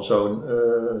samenstellen van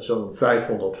zo'n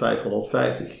 500,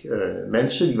 550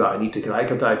 mensen. Die waren niet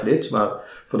tegelijkertijd lid, maar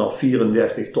vanaf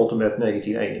 34 tot en met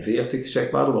 1941,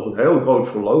 zeg maar. Er was een heel groot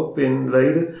verloop in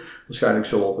leden. Waarschijnlijk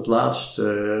zullen op het laatst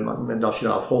met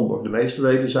Nationaal Front nog de meeste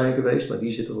leden zijn geweest, maar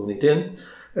die zitten er niet in.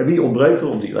 En wie ontbreekt er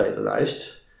op die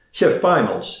ledenlijst? Chef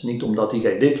Paimans. Niet omdat hij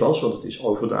geen lid was, want het is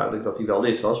overduidelijk dat hij wel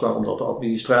lid was, maar omdat de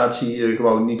administratie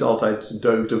gewoon niet altijd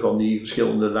deugde van die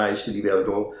verschillende lijsten. Die werden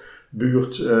door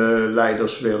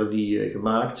buurtleiders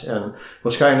gemaakt. En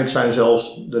waarschijnlijk zijn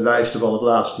zelfs de lijsten van het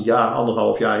laatste jaar,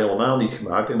 1,5 jaar helemaal niet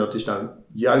gemaakt. En dat is nou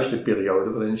juist de periode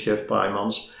waarin chef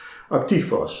Paimans actief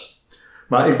was.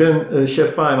 Maar ik ben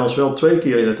chef Paimans wel 2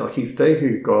 keer in het archief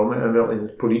tegengekomen, en wel in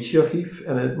het politiearchief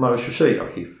en het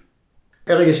marechausseearchief.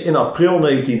 Ergens in april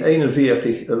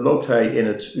 1941 loopt hij in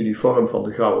het uniform van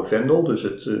de Grauwe Vendel, dus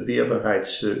het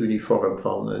weerbaarheidsuniform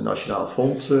van Nationaal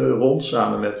Front rond,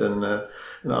 samen met een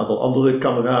aantal andere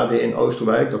kameraden in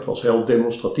Oosterwijk. Dat was heel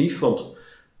demonstratief, want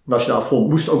Nationaal Front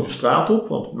moest ook de straat op,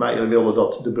 want Meijer wilde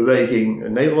dat de beweging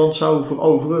Nederland zou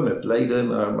veroveren met leden,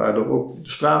 maar er ook de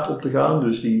straat op te gaan.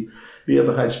 Dus die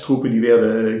weerbaarheidstroepen die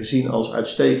werden gezien als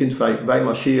uitstekend. Wij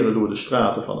marcheren door de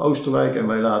straten van Oosterwijk en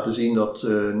wij laten zien dat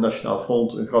Nationaal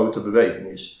Front een grote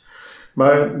beweging is.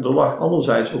 Maar er lag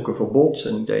anderzijds ook een verbod,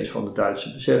 en niet eens van de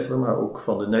Duitse bezetter, maar ook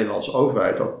van de Nederlandse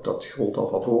overheid, dat gold al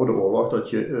van voor de oorlog, dat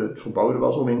het verboden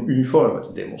was om in uniformen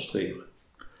te demonstreren.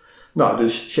 Nou,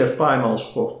 dus chef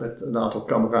Paijmans wordt met een aantal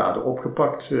kameraden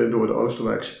opgepakt door de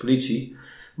Oostenrijkse politie.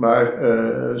 Maar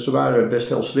ze waren best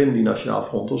heel slim, die Nationaal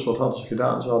Fronters. Wat hadden ze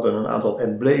gedaan? Ze hadden een aantal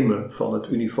emblemen van het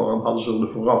uniform hadden ze er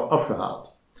vooraf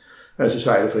afgehaald. En ze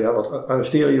zeiden van ja, wat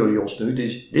arresteren jullie ons nu?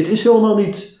 Dit is helemaal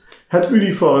niet het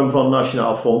uniform van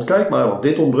Nationaal Front. Kijk maar, want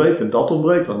dit ontbreekt en dat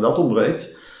ontbreekt en dat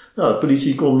ontbreekt. Nou, de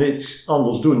politie kon niks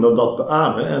anders doen dan dat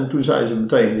beamen. En toen zijn ze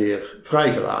meteen weer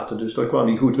vrijgelaten. Dus daar kwam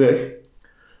hij goed weg.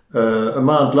 Een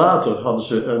maand later hadden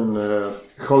ze een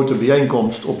grote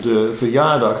bijeenkomst op de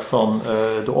verjaardag van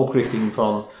de oprichting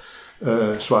van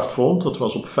Zwart Front. Dat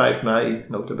was op 5 mei,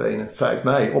 notabene 5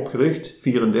 mei opgericht,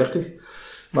 34.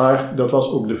 Maar dat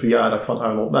was ook de verjaardag van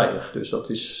Arnold Meijer. Dus dat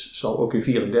zal ook in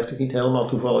 34 niet helemaal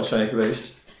toevallig zijn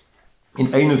geweest.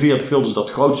 In 41 wilden ze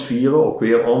dat groots vieren, ook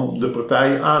weer om de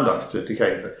partij aandacht te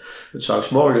geven. Het zou 's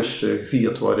morgens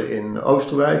gevierd worden in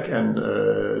Oostenrijk.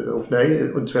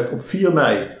 Het werd op 4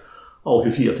 mei al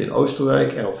gevierd in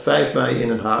Oostenrijk en op 5 mei in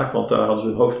Den Haag, want daar hadden ze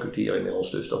een hoofdkwartier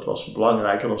inmiddels. Dus dat was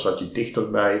belangrijker, dan zat je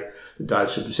dichter bij de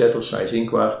Duitse bezetters,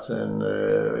 Seyss-Inquart, en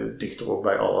dichter ook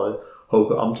bij alle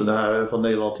hoge ambtenaren van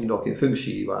Nederland die nog in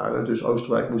functie waren. Dus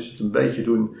Oostenrijk moest het een beetje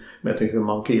doen met een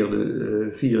gemankeerde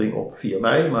viering op 4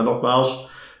 mei. Maar nogmaals,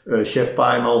 chef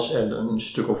Paijmans en een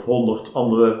stuk of 100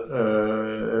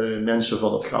 andere mensen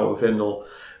van het Gouden Vendel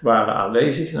waren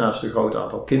aanwezig, naast een groot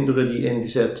aantal kinderen die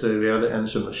ingezet werden, en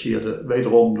ze marcheerden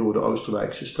wederom door de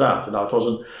Oostenrijkse straten. Nou, het was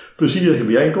een plezierige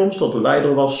bijeenkomst, want de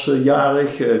leider was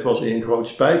jarig. Het was in Groot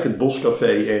Spijk, het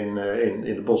boscafé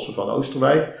in de bossen van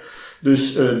Oostenrijk.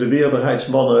 Dus de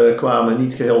weerbaarheidsmannen kwamen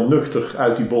niet geheel nuchter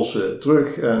uit die bossen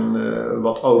terug en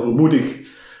wat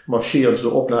overmoedig marcheerden ze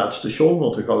op naar het station,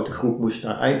 want een grote groep moest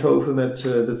naar Eindhoven met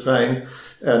de trein.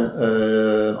 En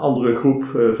een andere groep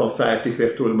van 50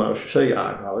 werd door de marechaussee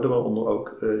aangehouden, waaronder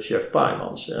ook chef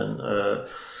Paijmans. En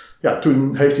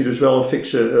toen heeft hij dus wel een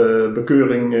fikse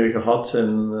bekeuring gehad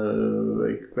en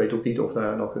ik weet ook niet of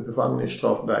daar nog een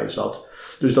gevangenisstraf bij zat.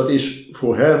 Dus dat is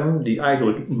voor hem, die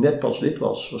eigenlijk net pas lid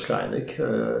was waarschijnlijk,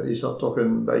 is dat toch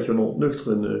een beetje een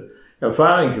ontnuchterende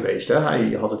ervaring geweest. Hè?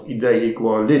 Hij had het idee, ik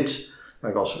word lid.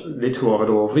 Hij was lid geworden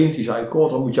door een vriend. Die zei,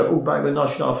 dan moet jij ook bij mijn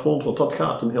Nationaal Front, want dat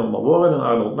gaat hem helemaal worden. En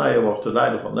Arnold Meijer wordt de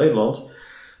leider van Nederland.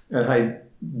 En hij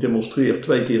demonstreert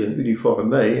 2 keer in uniform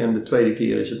mee. En de tweede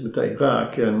keer is het meteen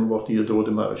raak. En wordt hij er door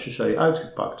de marechaussee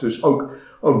uitgepakt. Dus ook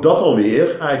dat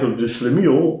alweer, eigenlijk de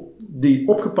slemiel die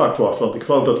opgepakt wordt. Want ik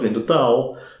geloof dat er in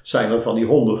totaal zijn er van die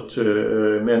 100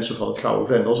 mensen van het Gouden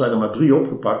Vendel, zijn er maar 3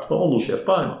 opgepakt, waaronder chef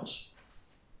Paijmans.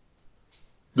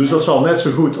 Dus dat zal net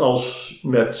zo goed als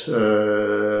met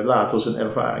later zijn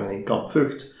ervaringen in kamp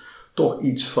Vught toch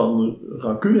iets van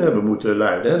rancune hebben moeten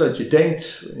leiden. Hè? Dat je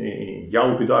denkt, in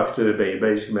jouw gedachten ben je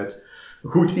bezig met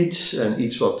goed iets en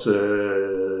iets wat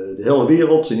de hele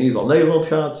wereld, in ieder geval Nederland,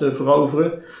 gaat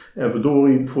veroveren. En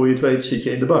verdorie, voor je het weet zit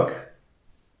je in de bak.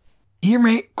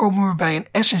 Hiermee komen we bij een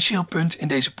essentieel punt in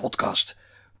deze podcast.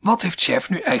 Wat heeft chef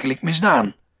nu eigenlijk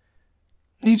misdaan?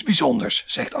 Niets bijzonders,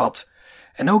 zegt Ad.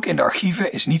 En ook in de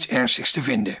archieven is niets ernstigs te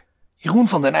vinden. Jeroen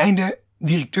van den Einde,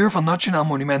 directeur van Nationaal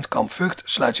Monument Kamp Vught,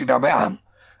 sluit zich daarbij aan.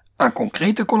 Aan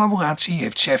concrete collaboratie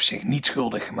heeft chef zich niet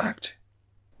schuldig gemaakt.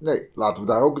 Nee, laten we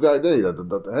daar ook...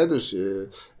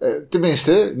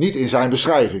 tenminste, niet in zijn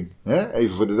beschrijving. Hè?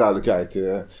 Even voor de duidelijkheid.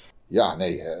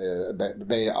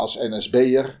 Ben je als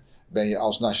NSB'er, ben je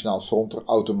als Nationaal Fronter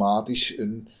automatisch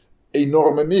een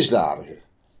enorme misdadiger?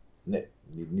 Nee,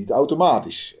 niet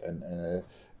automatisch.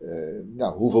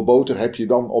 Hoeveel boter heb je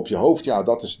dan op je hoofd? Ja,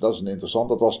 dat is een interessant.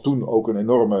 Dat was toen ook een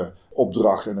enorme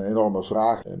opdracht en een enorme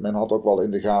vraag. Men had ook wel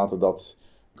in de gaten dat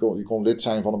je kon lid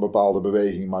zijn van een bepaalde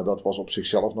beweging, maar dat was op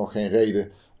zichzelf nog geen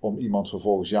reden om iemand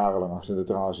vervolgens jarenlang achter de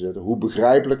tralies te zetten. Hoe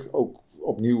begrijpelijk ook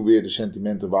opnieuw weer de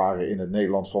sentimenten waren in het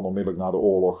Nederland van onmiddellijk na de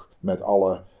oorlog, met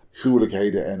alle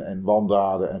gruwelijkheden en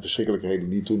wandaden en verschrikkelijkheden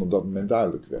die toen op dat moment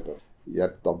duidelijk werden. Je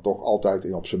hebt dan toch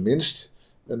altijd op zijn minst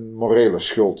een morele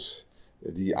schuld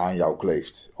die aan jou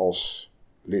kleeft als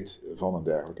lid van een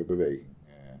dergelijke beweging.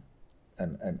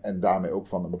 En daarmee ook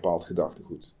van een bepaald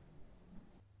gedachtegoed.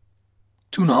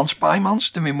 Toen Hans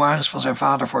Paijmans de memoires van zijn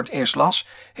vader voor het eerst las,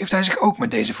 heeft hij zich ook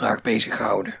met deze vraag bezig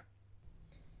gehouden.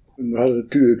 We hadden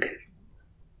natuurlijk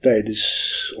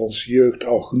tijdens onze jeugd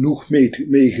al genoeg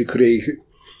meegekregen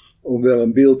om wel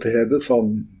een beeld te hebben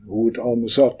van hoe het allemaal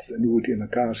zat en hoe het in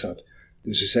elkaar zat.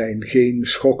 Dus er zijn geen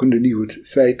schokkende nieuwe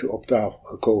feiten op tafel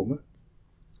gekomen.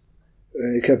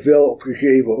 Ik heb wel op een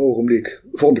gegeven ogenblik,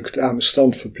 vond ik het aan mijn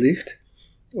stand verplicht,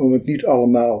 om het niet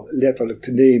allemaal letterlijk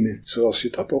te nemen zoals je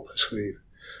het had opgeschreven.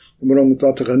 Maar om het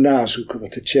wat te gaan nazoeken,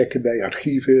 wat te checken bij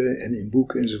archieven en in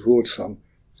boeken enzovoort. Van,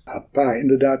 had pa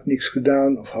inderdaad niks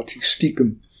gedaan of had hij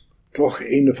stiekem toch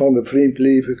een of ander vreemd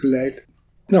leven geleid?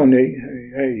 Nou nee,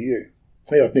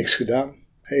 hij had niks gedaan.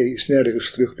 Hij is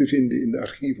nergens terug te vinden in de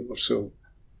archieven of zo.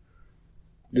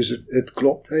 Dus het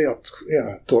klopt, hij had,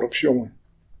 dorpsjongen.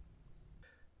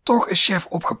 Toch is chef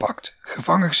opgepakt,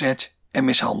 gevangen gezet en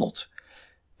mishandeld.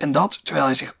 En dat terwijl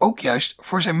hij zich ook juist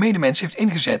voor zijn medemens heeft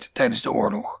ingezet tijdens de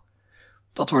oorlog.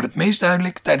 Dat wordt het meest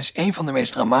duidelijk tijdens een van de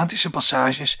meest dramatische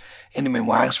passages in de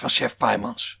memoires van chef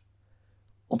Paijmans.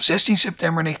 Op 16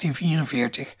 september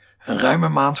 1944, een ruime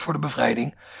maand voor de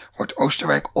bevrijding, wordt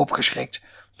Oosterwijk opgeschrikt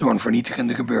door een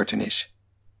vernietigende gebeurtenis.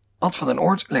 Ad van den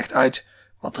Oort legt uit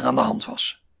wat er aan de hand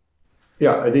was.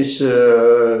 Ja, het is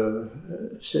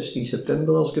 16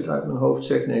 september, als ik het uit mijn hoofd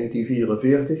zeg,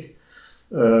 1944.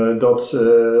 Dat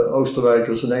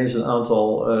Oosterwijkers ineens een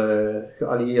aantal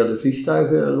geallieerde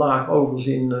vliegtuigen laag over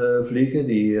zien vliegen.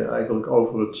 Die eigenlijk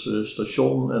over het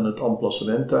station en het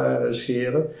emplacement daar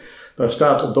scheren. Daar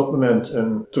staat op dat moment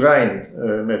een trein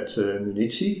met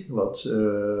munitie. Wat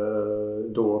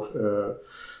door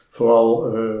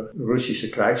vooral Russische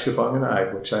krijgsgevangenen,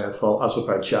 eigenlijk zijn het vooral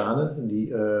Azerbeidzjanen,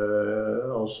 die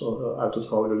uit het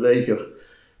Rode Leger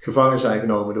gevangen zijn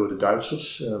genomen door de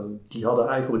Duitsers. Die hadden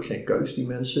eigenlijk geen keus, die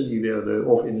mensen. Die werden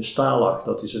of in een Stalag,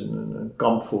 dat is een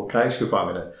kamp voor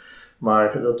krijgsgevangenen.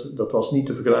 Maar dat was niet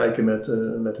te vergelijken met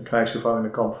een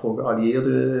krijgsgevangenenkamp voor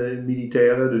geallieerde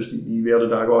militairen. Dus die werden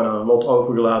daar gewoon aan een lot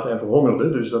overgelaten en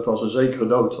verhongerden. Dus dat was een zekere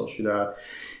dood als je daar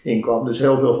in kwam. Dus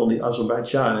heel veel van die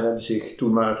Azerbeidzjanen hebben zich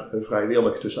toen maar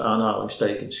vrijwillig tussen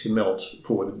aanhalingstekens gemeld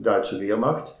voor de Duitse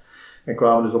Weermacht. En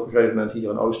kwamen dus op een gegeven moment hier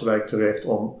in Oosterwijk terecht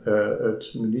om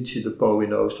het munitiedepot in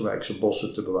de Oosterwijkse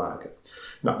bossen te bewaken.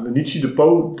 Nou,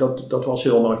 munitiedepot, dat was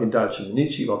helemaal geen Duitse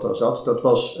munitie wat daar zat. Dat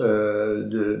was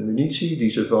de munitie die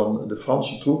ze van de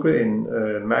Franse troepen in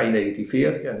mei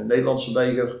 1940 en het Nederlandse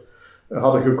leger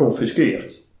hadden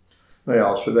geconfiskeerd. Nou ja,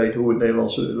 als we weten hoe het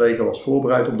Nederlandse leger was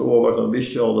voorbereid op de oorlog, dan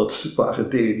wist je al dat het waren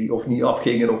dingen die of niet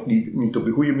afgingen of niet op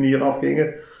de goede manier afgingen.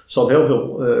 Er zat heel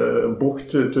veel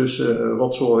bocht tussen,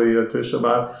 rotzooi tussen,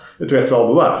 maar het werd wel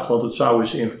bewaard, want het zou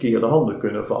eens in verkeerde handen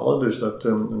kunnen vallen. Dus dat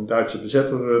een Duitse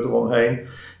bezetter eromheen.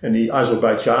 En die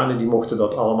Azerbeidzjanen die mochten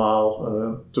dat allemaal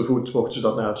te voet mochten ze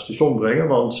dat naar het station brengen,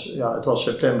 want ja, het was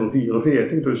september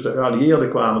 1944, dus de geallieerden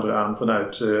kwamen eraan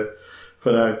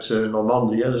vanuit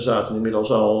Normandië. En ze zaten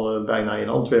inmiddels al bijna in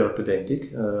Antwerpen, denk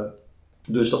ik.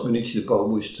 Dus dat munitiedepot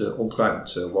moest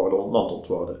ontruimd worden, ontmanteld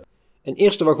worden. Een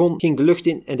eerste wagon ging de lucht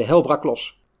in en de hel brak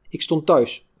los. Ik stond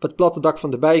thuis, op het platte dak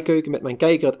van de bijkeuken met mijn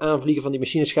kijker het aanvliegen van die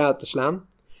machines gade te slaan.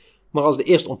 Maar als de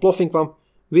eerste ontploffing kwam,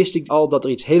 wist ik al dat er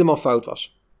iets helemaal fout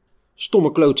was.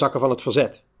 Stomme klootzakken van het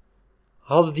verzet.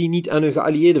 Hadden die niet aan hun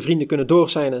geallieerde vrienden kunnen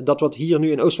doorzijnen dat wat hier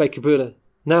nu in Oostwijk gebeurde,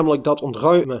 namelijk dat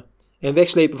ontruimen en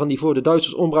wegslepen van die voor de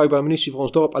Duitsers onbruikbare munitie voor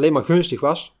ons dorp alleen maar gunstig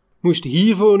was? Moest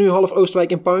hiervoor nu half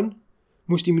Oostwijk in puin?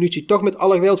 Moest die munitie toch met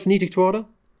alle geweld vernietigd worden?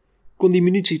 Kon die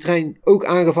munitietrein ook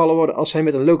aangevallen worden als hij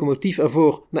met een locomotief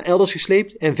ervoor naar elders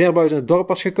gesleept en ver buiten het dorp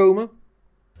was gekomen?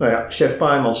 Nou ja, chef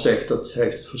Paijmans zegt dat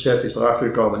het verzet is erachter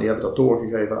gekomen en die hebben dat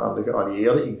doorgegeven aan de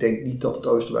geallieerden. Ik denk niet dat het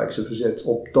Oosterwijkse verzet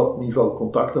op dat niveau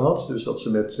contacten had, dus dat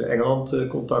ze met Engeland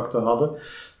contacten hadden.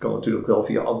 Dat kan natuurlijk wel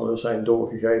via anderen zijn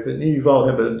doorgegeven. In ieder geval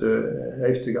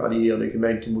heeft de geallieerde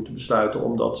gemeente moeten besluiten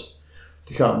om dat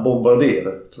te gaan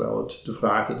bombarderen. Terwijl het de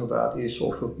vraag inderdaad is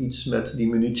of er iets met die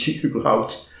munitie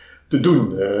überhaupt te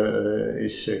doen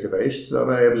is geweest.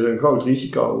 Daarbij hebben ze een groot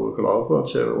risico gelopen.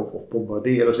 Want of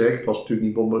bombarderen zegt, het was natuurlijk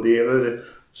niet bombarderen.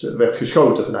 Er werd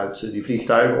geschoten vanuit die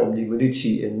vliegtuigen om die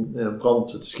munitie in brand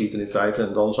te schieten in feite.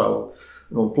 En dan zou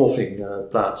een ontploffing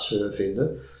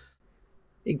plaatsvinden.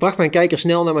 Ik bracht mijn kijker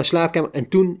snel naar mijn slaapkamer en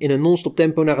toen in een non-stop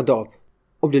tempo naar het dorp.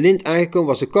 Op de Lint aangekomen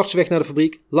was de kortste weg naar de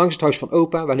fabriek, langs het huis van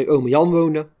opa, waar nu ome Jan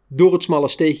woonde, door het smalle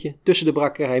steegje, tussen de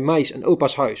brakkerij Mais en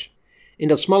opa's huis. In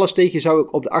dat smalle steegje zou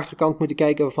ik op de achterkant moeten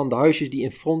kijken van de huisjes die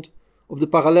in front op de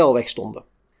parallelweg stonden.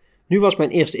 Nu was mijn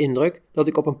eerste indruk dat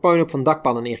ik op een puinhoop van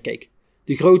dakpannen neerkeek.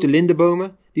 De grote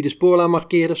lindenbomen die de spoorlaan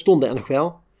markeerden stonden er nog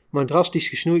wel, maar drastisch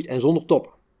gesnoeid en zonder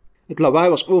toppen. Het lawaai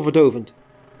was overdovend.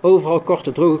 Overal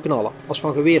korte droge knallen, als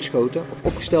van geweerschoten of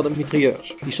opgestelde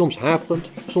mitrailleurs, die soms haperend,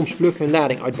 soms vlug hun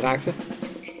lading uitbraakten,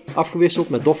 afgewisseld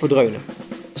met doffe dreunen,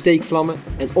 steekvlammen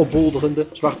en opbolderende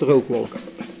zwarte rookwolken.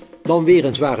 Dan weer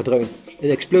een zware dreun. Een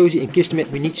explosie in kisten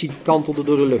met munitie die kantelde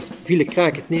door de lucht, vielen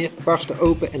krakend neer, barstten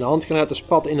open en de handgranaten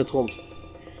spatten in het rond.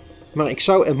 Maar ik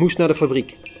zou en moest naar de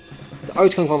fabriek. De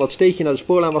uitgang van dat steegje naar de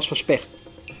spoorlaan was versperd.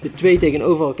 De twee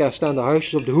tegenover elkaar staande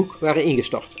huisjes op de hoek waren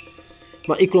ingestort.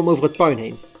 maar ik klom over het puin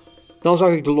heen. Dan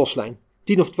zag ik de loslijn.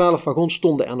 10 of 12 wagons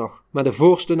stonden er nog, maar de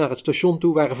voorste naar het station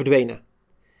toe waren verdwenen.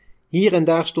 Hier en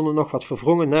daar stonden nog wat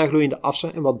verwrongen nagloeiende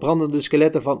assen en wat brandende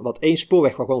skeletten van wat eens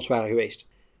spoorwegwagons waren geweest.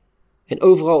 En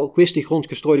overal kwistig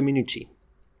rondgestrooide munitie.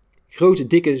 Grote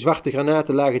dikke zwarte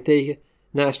granaten lagen tegen,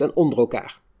 naast en onder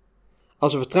elkaar.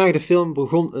 Als een vertraagde film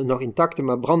begon een nog intacte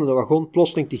maar brandende wagon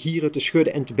plotseling te gieren, te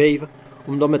schudden en te beven,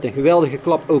 om dan met een geweldige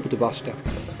klap open te barsten.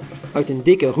 Uit een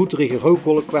dikke, roeterige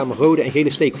rookwolk kwamen rode en gele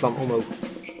steekvlammen omhoog.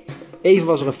 Even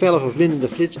was er een felle verblindende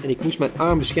flits en ik moest mijn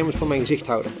arm beschermend van mijn gezicht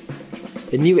houden.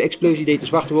 Een nieuwe explosie deed de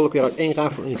zwarte wolk weer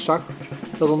uiteenrafelen en ik zag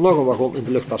dat er nog een wagon in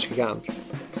de lucht was gegaan.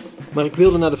 Maar ik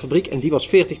wilde naar de fabriek en die was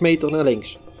 40 meter naar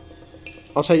links.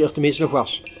 Als hij er tenminste nog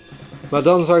was. Maar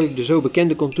dan zag ik de zo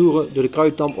bekende contouren door de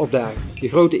kruitdamp opdagen. De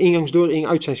grote ingangsdeur ging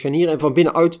uit zijn scharnier en van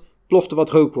binnenuit ploften wat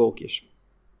rookwolkjes.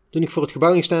 Toen ik voor het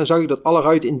gebouw ging staan zag ik dat alle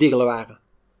ruiten in diggelen waren.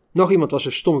 Nog iemand was zo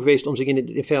stom geweest om zich in het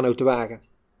inferno te wagen.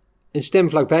 Een stem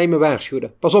vlakbij me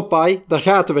waarschuwde. Pas op, Pai, daar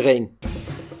gaat er weer een.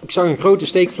 Ik zag een grote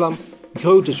steekvlam.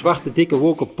 Grote, zwarte, dikke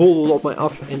wolken bolderden op mij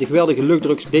af en de geweldige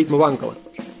luchtdruk deed me wankelen.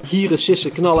 Gieren,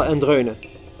 sissen, knallen en dreunen.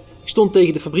 Ik stond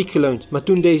tegen de fabriek geleund, maar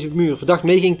toen deze muur verdacht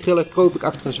mee ging trillen, kroop ik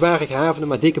achter een zware gehavende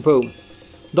maar dikke boom.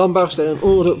 Dan barstte er een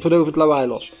oorverdovend lawaai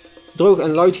los. Droog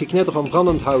en luid geknetter van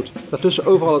brandend hout, daartussen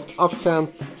overal het afgaan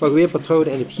van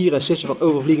geweerpatronen en het gieren en sissen van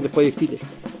overvliegende projectielen,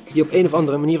 die op een of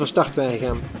andere manier van start waren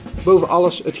gegaan. Boven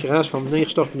alles het geraas van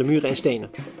neerstortende muren en stenen.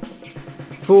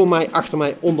 Voor mij, achter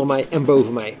mij, onder mij en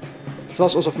boven mij. Het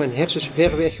was alsof mijn hersens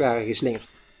ver weg waren geslingerd.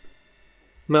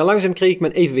 Maar langzaam kreeg ik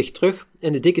mijn evenwicht terug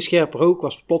en de dikke scherpe rook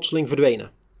was plotseling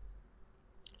verdwenen.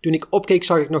 Toen ik opkeek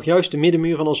zag ik nog juist de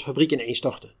middenmuur van onze fabriek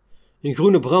ineenstorten. Een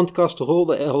groene brandkast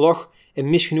rolde er log en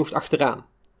misgenoegd achteraan.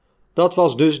 Dat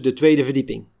was dus de tweede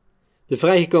verdieping. De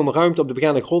vrijgekomen ruimte op de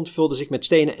begane grond vulde zich met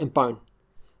stenen en puin.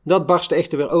 Dat barstte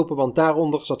echter weer open, want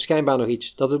daaronder zat schijnbaar nog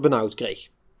iets dat het benauwd kreeg.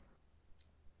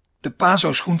 De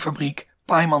Pazo schoenfabriek,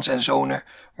 Paimans en Zonen,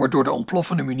 wordt door de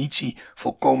ontploffende munitie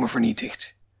volkomen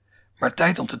vernietigd. Maar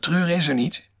tijd om te treuren is er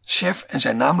niet. Chef en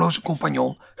zijn naamloze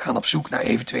compagnon gaan op zoek naar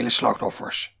eventuele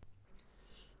slachtoffers.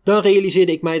 Dan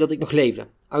realiseerde ik mij dat ik nog leefde.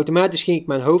 Automatisch ging ik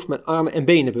mijn hoofd, mijn armen en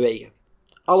benen bewegen.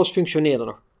 Alles functioneerde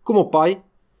nog. Kom op, Pai.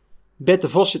 Bet de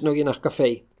Vos zit nog in haar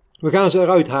café. We gaan ze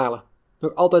eruit halen.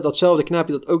 Nog altijd datzelfde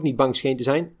knaapje dat ook niet bang scheen te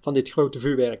zijn van dit grote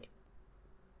vuurwerk.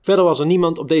 Verder was er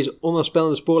niemand op deze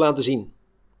onaanspellende spoorlaan te zien.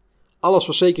 Alles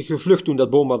was zeker gevlucht toen dat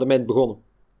bombardement begon.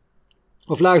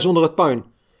 Of lagen ze onder het puin.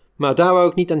 Maar daar wou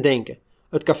ik niet aan denken.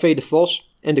 Het café de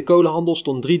Vos en de kolenhandel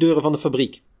stond 3 deuren van de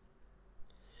fabriek.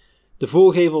 De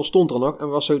voorgevel stond er nog en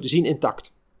was zo te zien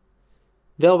intact.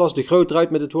 Wel was de grote ruit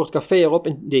met het woord café erop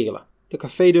in degelen. De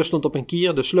cafédeur stond op een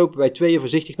kier, dus slopen wij tweeën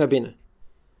voorzichtig naar binnen.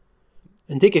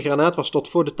 Een dikke granaat was tot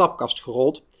voor de tapkast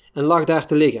gerold en lag daar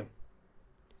te liggen.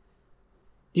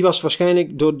 Die was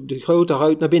waarschijnlijk door de grote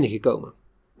ruit naar binnen gekomen,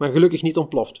 maar gelukkig niet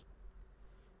ontploft.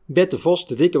 Bet de Vos,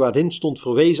 de dikke waardin, stond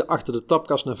verwezen achter de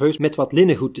tapkast nerveus met wat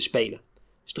linnengoed te spelen.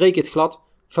 Streek het glad,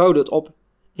 vouwde het op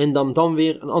en nam dan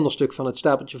weer een ander stuk van het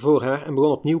stapeltje voor haar en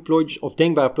begon opnieuw plooitjes of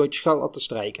denkbare plooitjes glad te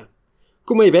strijken.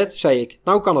 Kom mee, Bet, zei ik,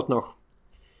 nou kan het nog.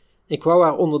 Ik wou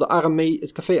haar onder de arm mee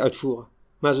het café uitvoeren,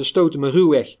 maar ze stootte me ruw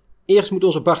weg. Eerst moet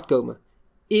onze Bart komen.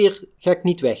 Eer ga ik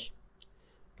niet weg.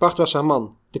 Bart was haar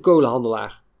man, de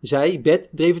kolenhandelaar. Zij, Bet,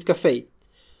 dreef het café.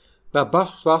 Waar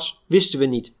Bart was, wisten we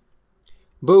niet.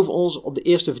 Boven ons op de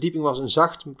eerste verdieping was een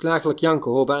zacht, klagelijk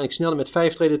janken hoorbaar en ik snelde met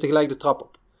 5 treden tegelijk de trap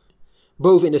op.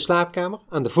 Boven in de slaapkamer,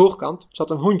 aan de voorkant, zat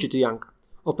een hondje te janken,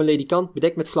 op een ledikant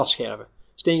bedekt met glasscherven,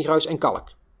 steengruis en kalk.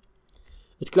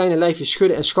 Het kleine lijfje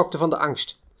schudde en schokte van de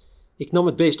angst. Ik nam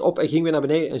het beest op en ging weer naar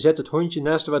beneden en zette het hondje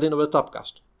naast de waardin op de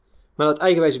tapkast. Maar dat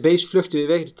eigenwijze beest vluchtte weer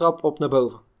weg de trap op naar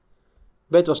boven.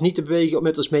 Bet was niet te bewegen om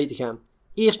met ons mee te gaan.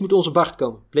 Eerst moet onze Bart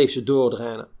komen, bleef ze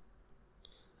doordranen.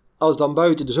 Als dan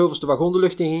buiten de zoveelste wagon de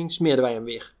lucht in ging, smeerden wij hem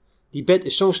weer. Die Bet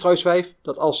is zo'n struiswijf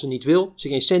dat als ze niet wil, ze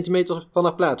geen centimeter van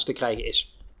haar plaats te krijgen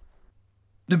is.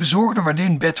 De bezorgde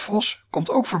waardin Bet Vos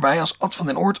komt ook voorbij als Ad van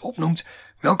den Oort opnoemt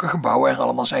welke gebouwen er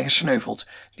allemaal zijn gesneuveld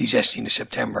die 16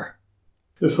 september.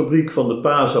 De fabriek van de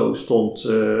Pazo stond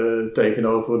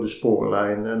tegenover de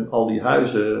spoorlijn en al die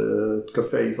huizen, het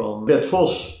café van Bet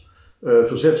Vos,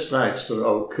 verzetstrijdster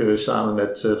ook samen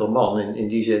met haar man in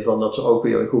die zin van dat ze ook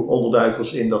weer een groep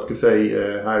onderduikers in dat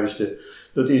café huisden.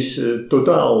 Dat is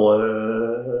totaal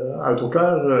uit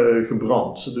elkaar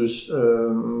gebrand. Dus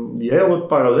die hele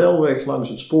parallelweg langs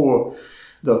het spoor,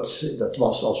 dat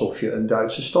was alsof je een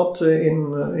Duitse stad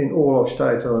in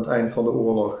oorlogstijd aan het eind van de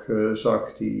oorlog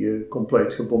zag die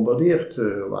compleet gebombardeerd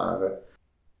waren.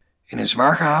 In een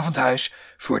zwaar gehavend huis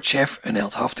voert chef een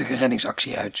heldhaftige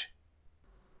reddingsactie uit.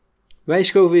 Wij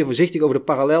schoven weer voorzichtig over de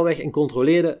parallelweg en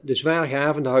controleerden de zwaar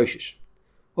gehavende huisjes.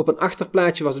 Op een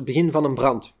achterplaatsje was het begin van een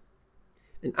brand.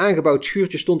 Een aangebouwd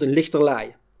schuurtje stond in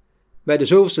lichterlaaien. Bij de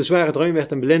zoveelste zware dreun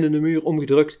werd een belendende muur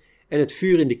omgedrukt en het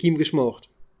vuur in de kiem gesmoord.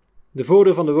 De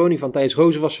voordeur van de woning van Thijs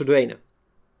Rozen was verdwenen.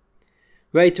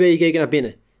 Wij tweeën keken naar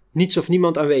binnen. Niets of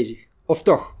niemand aanwezig. Of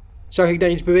toch, zag ik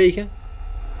daar iets bewegen?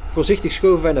 Voorzichtig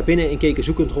schoven wij naar binnen en keken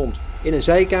zoekend rond. In een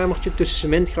zijkamertje tussen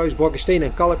cementgruis, brokken steen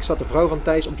en kalk zat de vrouw van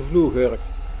Thijs op de vloer gehurkt.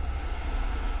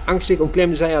 Angstig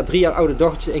omklemde zij haar 3 jaar oude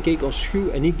dochtertje en keek ons schuw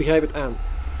en niet begrijpend aan.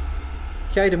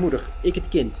 Gij de moeder, ik het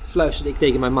kind, fluisterde ik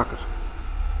tegen mijn makker.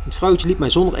 Het vrouwtje liet mij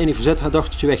zonder enig verzet haar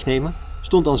dochtertje wegnemen,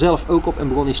 stond dan zelf ook op en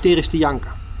begon hysterisch te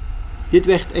janken. Dit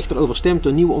werd echter overstemd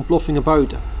door nieuwe ontploffingen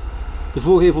buiten. De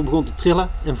voorgevel begon te trillen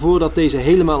en voordat deze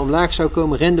helemaal omlaag zou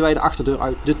komen renden wij de achterdeur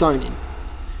uit, de tuin in.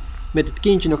 Met het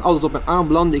kindje nog altijd op mijn arm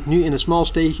belandde ik nu in een smal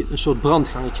steegje, een soort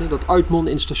brandgangetje dat uitmondde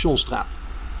in de Stationsstraat.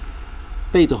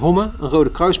 Peter Homme, een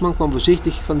rode kruisman, kwam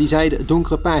voorzichtig van die zijde het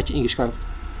donkere paadje ingeschuift.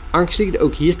 Angstig de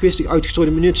ook hier kwistig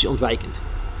uitgestrooide munitie ontwijkend.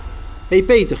 Hé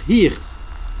Peter, hier!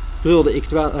 Brulde ik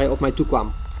terwijl hij op mij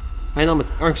toekwam. Hij nam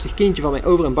het angstig kindje van mij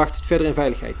over en bracht het verder in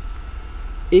veiligheid.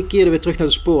 Ik keerde weer terug naar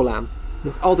de spoorlaan.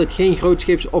 Nog altijd geen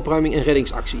grootscheepse opruiming en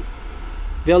reddingsactie.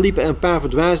 Wel liepen er een paar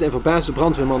verdwaasde en verbaasde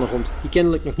brandweermannen rond, die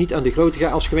kennelijk nog niet aan de grote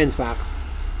chaos gewend waren.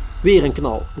 Weer een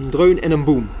knal, een dreun en een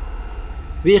boem.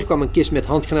 Weer kwam een kist met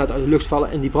handgranaten uit de lucht vallen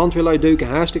en die brandweerlui deuken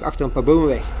haastig achter een paar bomen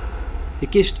weg. De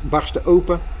kist barstte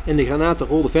open en de granaten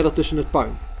rolden verder tussen het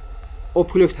puin.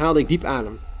 Opgelucht haalde ik diep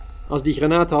adem. Als die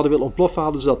granaten hadden willen ontploffen,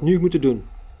 hadden ze dat nu moeten doen.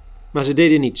 Maar ze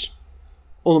deden niets.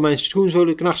 Onder mijn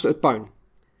schoenzolen knarste het puin.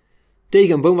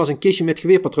 Tegen een boom was een kistje met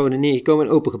geweerpatronen neergekomen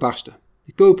en opengebarsten.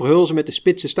 De koperen hulzen met de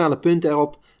spitse stalen punten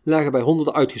erop lagen bij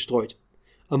honderden uitgestrooid.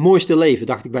 Een mooi stil leven,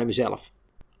 dacht ik bij mezelf.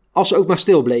 Als ze ook maar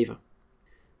stil bleven.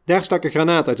 Daar stak een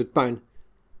granaat uit het puin.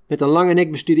 Met een lange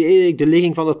nek bestudeerde ik de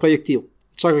ligging van het projectiel.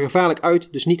 Het zag er gevaarlijk uit,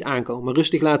 dus niet aankomen, maar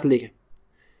rustig laten liggen.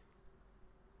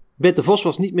 Bette Vos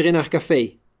was niet meer in haar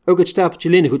café. Ook het stapeltje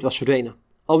linnengoed was verdwenen.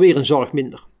 Alweer een zorg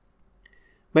minder.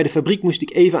 Bij de fabriek moest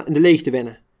ik even aan de leegte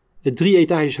wennen. Het 3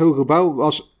 etages hoge gebouw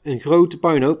was een grote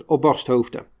puinhoop op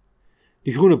borsthoogte.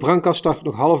 De groene brandkast stak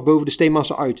nog half boven de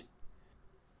steenmassa uit.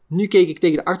 Nu keek ik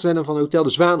tegen de achterzijde van Hotel de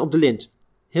Zwaan op de Lint.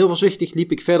 Heel voorzichtig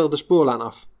liep ik verder de spoorlaan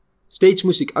af. Steeds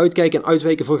moest ik uitkijken en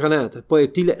uitwijken voor granaten,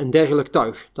 projectielen en dergelijk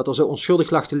tuig, dat er zo onschuldig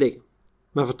lag te liggen.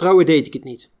 Maar vertrouwen deed ik het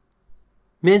niet.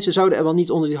 Mensen zouden er wel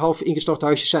niet onder die half ingestorte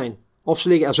huisjes zijn, of ze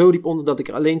liggen er zo diep onder dat ik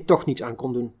er alleen toch niets aan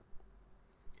kon doen.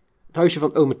 Het huisje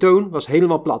van ome Toon was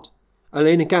helemaal plat.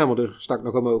 Alleen een kamerdeur stak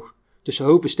nog omhoog, tussen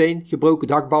hopen steen, gebroken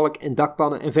dakbalk en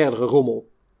dakpannen en verdere rommel.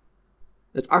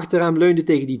 Het achterraam leunde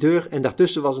tegen die deur en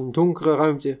daartussen was een donkere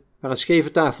ruimte waar een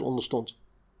scheve tafel onder stond.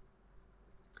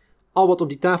 Al wat op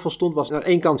die tafel stond was naar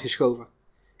één kant geschoven.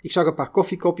 Ik zag een paar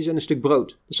koffiekopjes en een stuk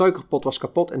brood. De suikerpot was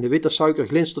kapot en de witte suiker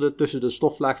glinsterde tussen de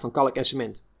stoflaag van kalk en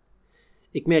cement.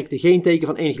 Ik merkte geen teken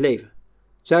van enig leven.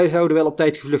 Zij zouden wel op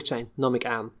tijd gevlucht zijn, nam ik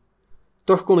aan.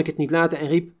 Toch kon ik het niet laten en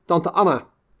riep: Tante Anna,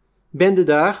 bende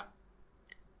daar?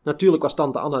 Natuurlijk was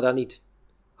tante Anna daar niet.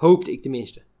 Hoopte ik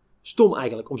tenminste. Stom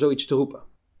eigenlijk om zoiets te roepen.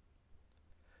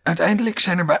 Uiteindelijk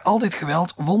zijn er bij al dit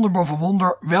geweld wonder boven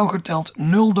wonder welgeteld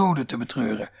 0 doden te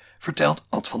betreuren, vertelt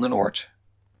Ad van den Oort.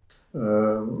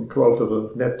 Ik geloof dat er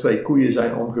net 2 koeien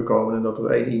zijn omgekomen en dat er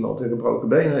 1 iemand een gebroken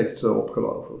been heeft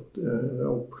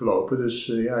opgelopen. Dus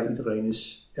iedereen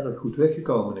is erg goed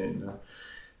weggekomen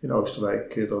in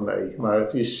Oosterwijk daarmee. Maar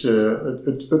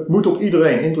het moet op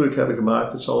iedereen indruk hebben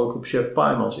gemaakt. Het zal ook op chef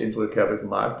Paimans indruk hebben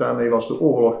gemaakt. Daarmee was de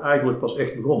oorlog eigenlijk pas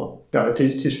echt begonnen. Ja, het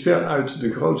is veruit de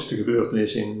grootste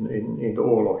gebeurtenis in de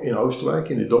oorlog in Oosterwijk,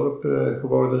 in het dorp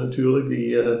geworden natuurlijk.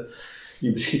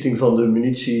 Die beschieting van de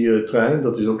munitietrein,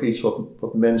 dat is ook iets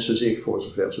wat mensen zich, voor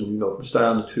zover ze nu nog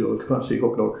bestaan natuurlijk, maar zich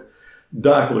ook nog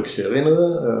dagelijks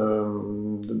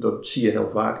herinneren. Dat zie je heel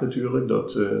vaak natuurlijk,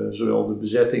 dat zowel de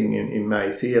bezetting in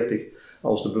mei 40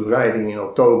 als de bevrijding in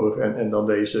oktober en dan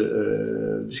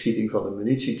deze beschieting van de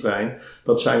munitietrein,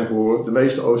 dat zijn voor de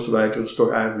meeste Oosterwijkers toch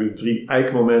eigenlijk 3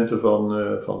 eikmomenten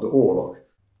van de oorlog.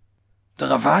 De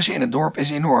ravage in het dorp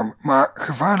is enorm, maar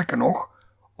gevaarlijker nog,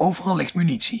 overal ligt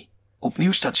munitie.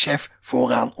 Opnieuw staat chef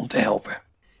vooraan om te helpen.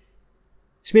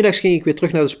 'S Middags ging ik weer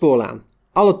terug naar de spoorlaan.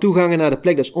 Alle toegangen naar de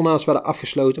plek des onheils waren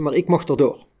afgesloten, maar ik mocht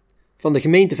erdoor. Van de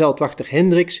gemeenteveldwachter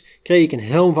Hendricks kreeg ik een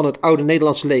helm van het oude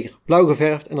Nederlandse leger, blauw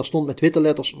geverfd en er stond met witte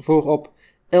letters voorop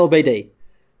LBD,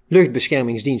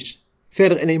 Luchtbeschermingsdienst.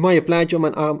 Verder een emaille plaatje om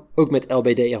mijn arm, ook met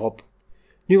LBD erop.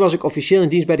 Nu was ik officieel in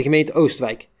dienst bij de gemeente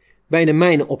Oostwijk, bij de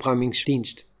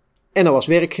mijnenopruimingsdienst. En er was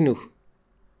werk genoeg.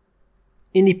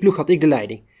 In die ploeg had ik de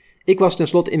leiding. Ik was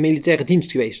tenslotte in militaire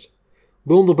dienst geweest.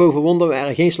 Wonder boven wonder waren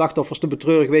er geen slachtoffers te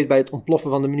betreuren geweest bij het ontploffen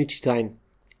van de munitietrein.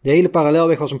 De hele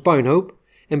parallelweg was een puinhoop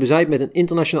en bezaaid met een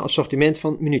internationaal assortiment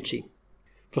van munitie.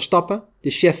 Verstappen, de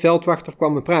chef-veldwachter,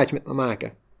 kwam een praatje met me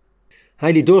maken.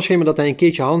 Hij liet doorschemeren dat hij een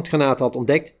keertje handgranaten had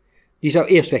ontdekt. Die zou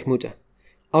eerst weg moeten.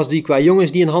 Als die qua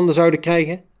jongens die in handen zouden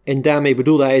krijgen, en daarmee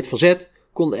bedoelde hij het verzet,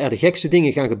 konden er de gekste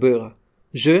dingen gaan gebeuren.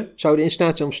 Ze zouden in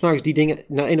staat zijn om 's nachts die dingen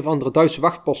naar een of andere Duitse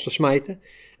wachtpost te smijten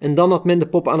en dan had men de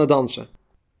poppen aan het dansen.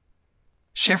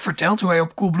 Chef vertelt hoe hij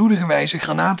op koelbloedige wijze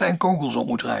granaten en kogels op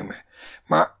moet ruimen.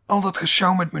 Maar al dat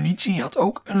gesjouw met munitie had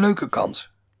ook een leuke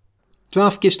kant.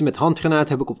 12 kisten met handgranaten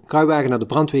heb ik op een kruiwagen naar de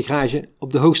brandweergarage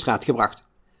op de Hoogstraat gebracht.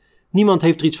 Niemand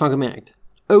heeft er iets van gemerkt.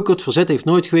 Ook het verzet heeft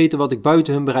nooit geweten wat ik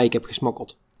buiten hun bereik heb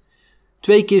gesmokkeld.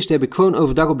 2 kisten heb ik gewoon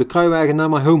overdag op de kruiwagen naar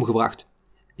my home gebracht.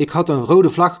 Ik had een rode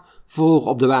vlag voor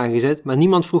op de wagen gezet, maar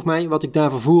niemand vroeg mij wat ik daar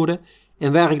vervoerde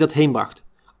en waar ik dat heen bracht.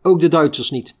 Ook de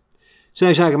Duitsers niet.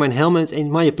 Zij zagen mijn helm met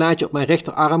een maille plaatje op mijn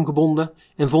rechterarm gebonden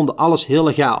en vonden alles heel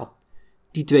legaal.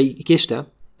 Die 2 kisten,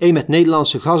 1 met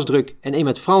Nederlandse gasdruk en 1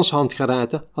 met Franse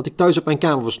handgranaten, had ik thuis op mijn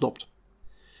kamer verstopt.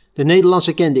 De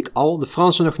Nederlandse kende ik al, de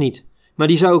Franse nog niet, maar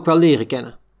die zou ik wel leren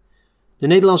kennen. De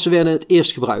Nederlandse werden het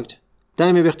eerst gebruikt.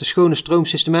 Daarmee werd de schone stroom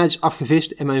systematisch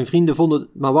afgevist en mijn vrienden vonden het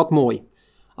maar wat mooi,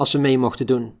 als ze mee mochten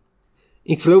doen.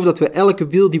 Ik geloof dat we elke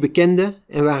wiel die we kenden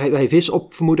en waar wij vis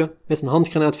op vermoeden met een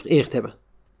handgranaat vereerd hebben.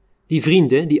 Die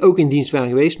vrienden, die ook in dienst waren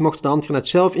geweest, mochten de handgranaat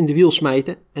zelf in de wiel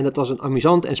smijten en dat was een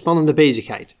amusante en spannende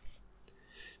bezigheid.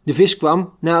 De vis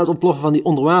kwam, na het ontploffen van die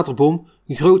onderwaterbom,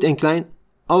 groot en klein,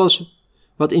 alles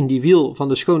wat in die wiel van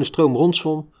de schone stroom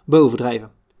rondzwom,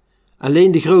 bovendrijven.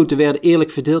 Alleen de grote werden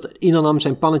eerlijk verdeeld en ieder nam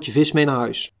zijn pannetje vis mee naar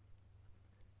huis.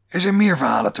 Er zijn meer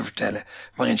verhalen te vertellen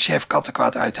waarin chef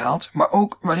kattenkwaad uithaalt, maar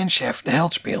ook waarin chef de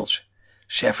held speelt.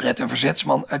 Chef redt een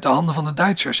verzetsman uit de handen van de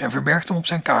Duitsers en verbergt hem op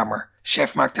zijn kamer.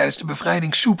 Chef maakt tijdens de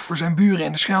bevrijding soep voor zijn buren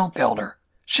in de schuilkelder.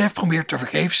 Chef probeert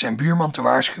tevergeefs zijn buurman te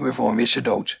waarschuwen voor een wisse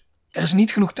dood. Er is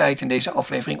niet genoeg tijd in deze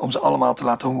aflevering om ze allemaal te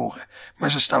laten horen,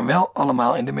 maar ze staan wel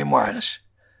allemaal in de memoires.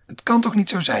 Het kan toch niet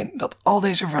zo zijn dat al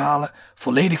deze verhalen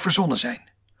volledig verzonnen zijn?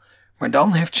 Maar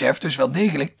dan heeft chef dus wel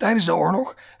degelijk tijdens de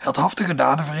oorlog heldhaftige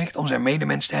daden verricht om zijn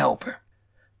medemens te helpen.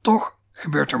 Toch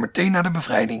gebeurt er meteen na de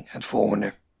bevrijding het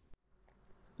volgende.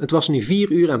 Het was nu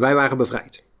 4 uur en wij waren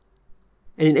bevrijd.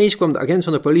 En ineens kwam de agent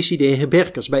van de politie, de heer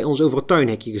Berkers, bij ons over het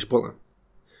tuinhekje gesprongen.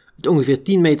 Het ongeveer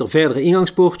 10 meter verdere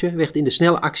ingangspoortje werd in de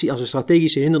snelle actie als een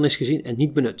strategische hindernis gezien en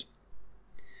niet benut.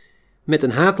 Met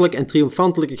een hatelijk en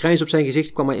triomfantelijke grijns op zijn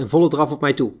gezicht kwam hij in volle draf op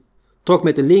mij toe. Trok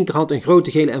met de linkerhand een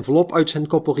grote gele envelop uit zijn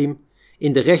koppelriem.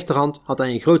 In de rechterhand had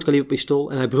hij een groot kaliber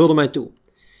pistool en hij brulde mij toe.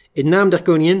 In naam der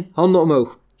koningin, handen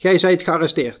omhoog. Gij zijt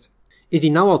gearresteerd. Is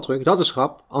die nou al terug? Dat is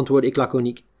grap, antwoordde ik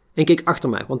laconiek. En keek achter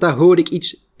mij, want daar hoorde ik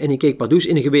iets en ik keek pardoes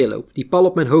in een geweerloop, die pal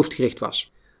op mijn hoofd gericht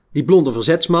was. Die blonde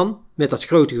verzetsman, met dat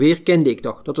grote geweer, kende ik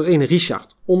toch. Dat was een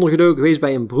Richard, ondergedoken geweest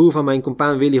bij een broer van mijn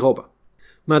compaan Willy Robbe.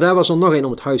 Maar daar was er nog een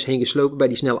om het huis heen geslopen bij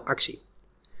die snelle actie.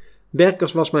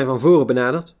 Berkers was mij van voren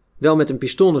benaderd, wel met een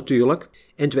pistool natuurlijk,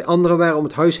 en 2 anderen waren om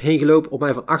het huis heen gelopen om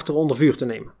mij van achteren onder vuur te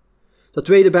nemen. Dat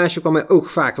tweede baasje kwam mij ook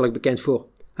vakelijk bekend voor.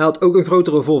 Hij had ook een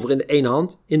grote revolver in de ene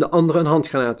hand, in de andere een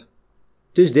handgranaat.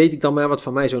 Dus deed ik dan maar wat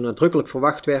van mij zo nadrukkelijk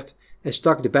verwacht werd en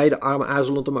stak de beide armen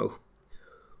aarzelend omhoog.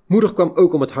 Moeder kwam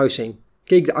ook om het huis heen,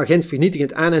 keek de agent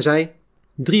vernietigend aan en zei: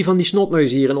 3 van die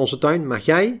snotneuzen hier in onze tuin, maar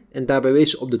jij, en daarbij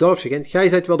wees ze op de dorpsagent, gij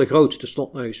zijt wel de grootste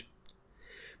snotneus.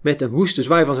 Met een woeste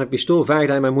zwaai van zijn pistool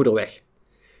vaagde hij mijn moeder weg.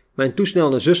 Mijn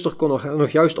toesnellende zuster kon haar nog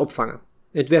juist opvangen.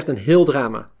 Het werd een heel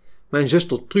drama. Mijn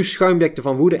zuster Truus schuimdekte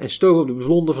van woede en stoog op de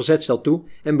blonde verzetstel toe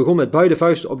en begon met beide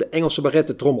vuisten op de Engelse baret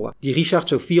te trommelen, die Richard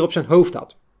zo fier op zijn hoofd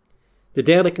had. De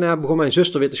derde knaap begon mijn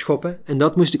zuster weer te schoppen en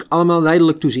dat moest ik allemaal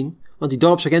lijdelijk toezien, want die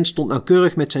dorpsagent stond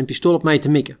nauwkeurig met zijn pistool op mij te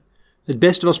mikken. Het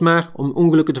beste was maar om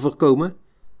ongelukken te voorkomen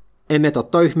en met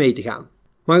dat tuig mee te gaan.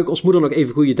 Mag ik ons moeder nog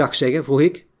even goeiedag zeggen, vroeg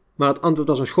ik, maar het antwoord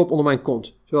was een schop onder mijn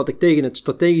kont, zodat ik tegen het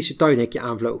strategische tuinhekje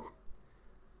aanvloog.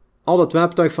 Al dat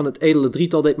wapentuig van het edele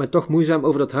drietal deed mij toch moeizaam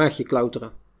over dat haagje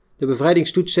klauteren. De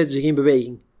bevrijdingstoets zette zich in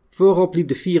beweging. Voorop liep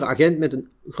de 4e agent met een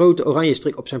grote oranje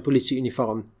strik op zijn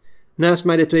politieuniform. Naast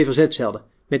mij de 2 verzetshelden,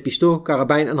 met pistool,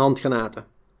 karabijn en handgranaten.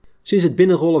 Sinds het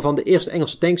binnenrollen van de eerste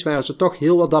Engelse tanks waren ze toch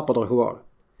heel wat dapperder geworden.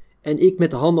 En ik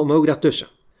met de handen omhoog daartussen.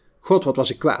 God, wat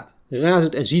was ik kwaad.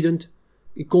 Razend en ziedend.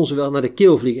 Ik kon ze wel naar de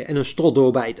keel vliegen en hun strot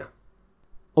doorbijten.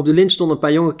 Op de lint stonden een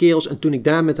paar jonge kerels en toen ik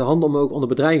daar met de handen omhoog onder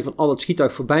bedreiging van al het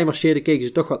schiettuig voorbij marcheerde, keken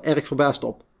ze toch wel erg verbaasd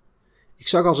op. Ik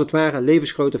zag als het ware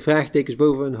levensgrote vraagtekens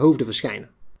boven hun hoofden verschijnen.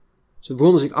 Ze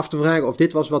begonnen zich af te vragen of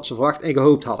dit was wat ze verwacht en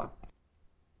gehoopt hadden.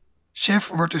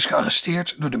 Chef wordt dus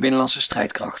gearresteerd door de binnenlandse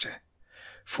strijdkrachten.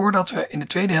 Voordat we in de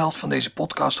tweede helft van deze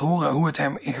podcast horen hoe het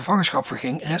hem in gevangenschap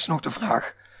verging, rest nog de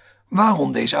vraag: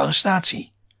 waarom deze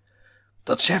arrestatie?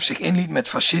 Dat Chef zich inliet met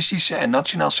fascistische en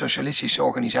nationaal-socialistische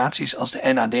organisaties als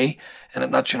de NAD en het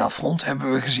Nationaal Front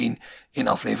hebben we gezien in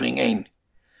aflevering 1.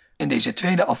 In deze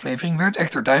tweede aflevering werd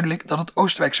echter duidelijk dat het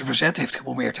Oostenrijkse verzet heeft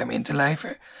geprobeerd hem in te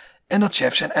lijven en dat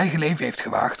Chef zijn eigen leven heeft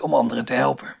gewaagd om anderen te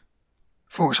helpen.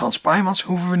 Volgens Hans Paijmans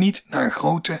hoeven we niet naar een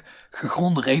grote,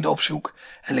 gegronde reden op zoek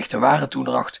en ligt de ware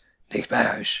toedracht dicht bij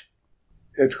huis.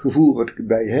 Het gevoel wat ik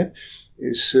erbij heb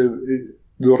is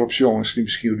dorpsjongens die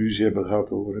misschien ruzie hebben gehad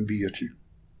over een biertje.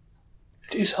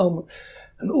 Het is allemaal,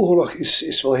 een oorlog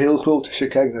is wel heel groot als je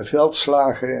kijkt naar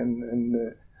veldslagen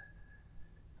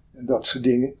en dat soort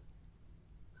dingen.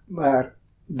 Maar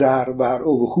daar waar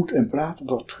over goed en praat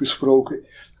wordt gesproken,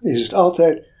 is het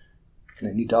altijd,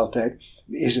 nee niet altijd,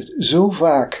 is het zo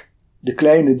vaak de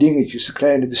kleine dingetjes, de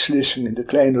kleine beslissingen, de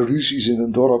kleine ruzies in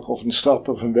een dorp of een stad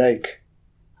of een wijk.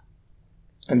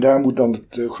 En daar moet dan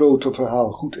het grote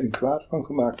verhaal goed en kwaad van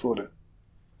gemaakt worden.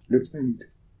 Lukt me niet.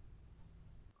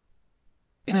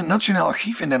 In het Nationaal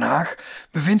Archief in Den Haag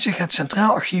bevindt zich het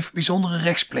Centraal Archief Bijzondere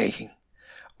Rechtspleging.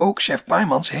 Ook chef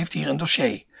Paijmans heeft hier een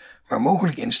dossier, waar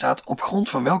mogelijk in staat op grond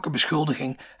van welke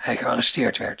beschuldiging hij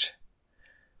gearresteerd werd.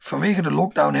 Vanwege de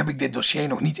lockdown heb ik dit dossier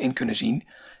nog niet in kunnen zien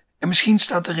en misschien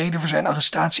staat de reden voor zijn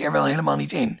arrestatie er wel helemaal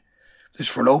niet in. Dus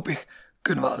voorlopig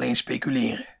kunnen we alleen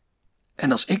speculeren.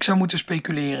 En als ik zou moeten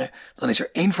speculeren, dan is er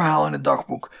één verhaal in het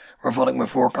dagboek waarvan ik me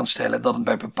voor kan stellen dat het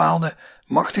bij bepaalde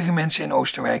machtige mensen in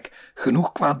Oostenrijk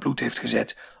genoeg kwaad bloed heeft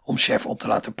gezet om Chef op te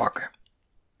laten pakken.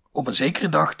 Op een zekere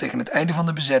dag tegen het einde van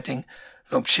de bezetting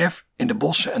loopt Chef in de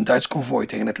bossen een Duits konvooi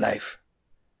tegen het lijf.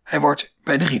 Hij wordt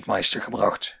bij de Rietmeister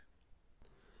gebracht.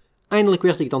 Eindelijk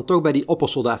werd ik dan toch bij die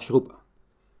oppersoldaat geroepen.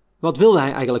 Wat wilde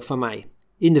hij eigenlijk van mij?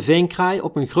 In de veenkraai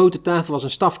op een grote tafel was een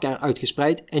stafkaar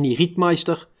uitgespreid en die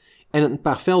Rietmeister en een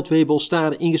paar veldwebels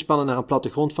staarden ingespannen naar een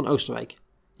plattegrond van Oostenrijk.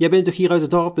 Jij bent toch hier uit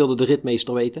het dorp, wilde de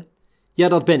ritmeester weten? Ja,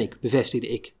 dat ben ik, bevestigde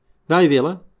ik. Wij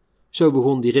willen, zo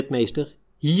begon die ritmeester,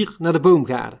 hier naar de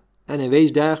boomgaarde en hij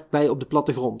wees daarbij op de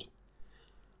plattegrond.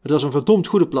 Het was een verdomd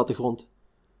goede plattegrond.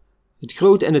 Het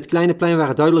grote en het kleine plein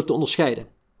waren duidelijk te onderscheiden.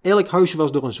 Elk huisje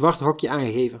was door een zwart hokje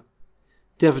aangegeven.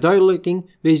 Ter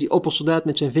verduidelijking wees die oppersoldaat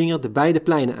met zijn vinger de beide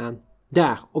pleinen aan.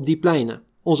 Daar, op die pleinen,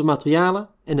 onze materialen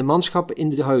en de manschappen in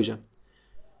de huizen.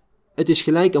 Het is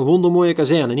gelijk een wondermooie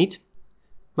kazerne, niet?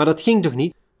 Maar dat ging toch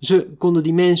niet? Ze konden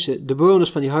die mensen, de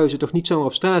bewoners van die huizen, toch niet zomaar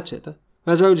op straat zetten?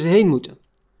 Waar zouden ze heen moeten?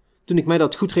 Toen ik mij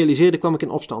dat goed realiseerde, kwam ik in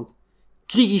opstand.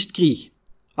 Krieg is krieg.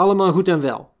 Allemaal goed en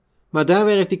wel. Maar daar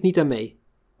werkte ik niet aan mee.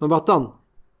 Maar wat dan?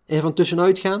 Er van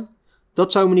tussenuit gaan?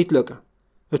 Dat zou me niet lukken.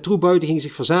 Het troep buiten ging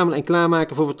zich verzamelen en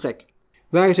klaarmaken voor vertrek.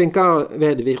 Wagens en karren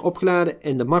werden weer opgeladen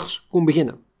en de mars kon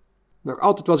beginnen. Nog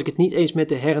altijd was ik het niet eens met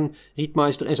de heren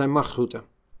Rietmeister en zijn marsroute.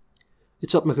 Het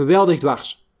zat me geweldig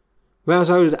dwars. Waar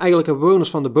zouden de eigenlijke bewoners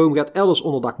van de boomgaard elders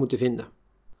onderdak moeten vinden?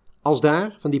 Als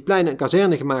daar van die pleinen een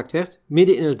kazerne gemaakt werd,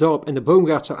 midden in het dorp en de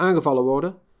boomgaard zou aangevallen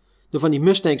worden, door van die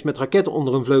mustangs met raketten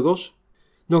onder hun vleugels,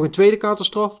 nog een tweede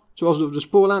catastrofe, zoals op de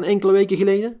spoorlaan enkele weken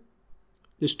geleden?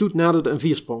 De stoet naderde een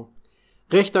viersprong.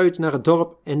 Rechtuit naar het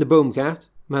dorp en de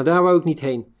boomgaard, maar daar wou ik niet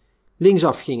heen.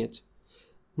 Linksaf ging het.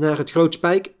 Naar het Groot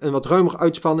Spijk, een wat ruimer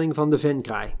uitspanning van de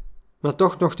Venkraai. Maar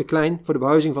toch nog te klein voor de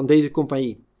behuizing van deze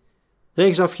compagnie.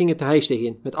 Rechtsaf ging het de Heisteeg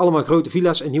in, met allemaal grote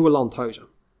villa's en nieuwe landhuizen.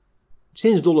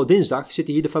 Sinds Dolle Dinsdag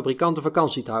zitten hier de fabrikanten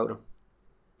vakantie te houden.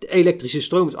 De elektrische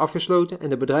stroom is afgesloten en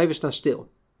de bedrijven staan stil.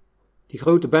 Die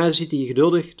grote bazen zitten hier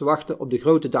geduldig te wachten op de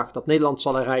grote dag dat Nederland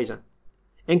zal herrijzen.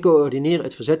 En coördineren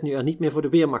het verzet nu er niet meer voor de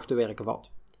Weermacht te werken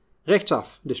valt.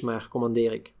 Rechtsaf, dus maar,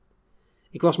 commandeer ik.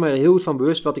 Ik was mij er heel goed van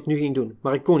bewust wat ik nu ging doen,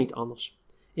 maar ik kon niet anders.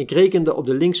 Ik rekende op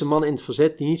de linkse mannen in het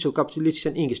verzet die niet zo kapitalistisch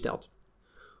zijn ingesteld.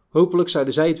 Hopelijk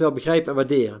zouden zij het wel begrijpen en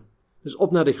waarderen. Dus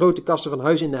op naar de grote kasten van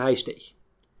huis in de Heisteeg.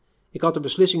 Ik had de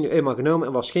beslissing nu eenmaal genomen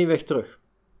en was geen weg terug.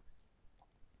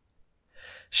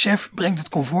 Chef brengt het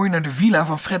konvooi naar de villa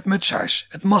van Fred Mutsaars,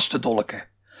 het Mastendolleke.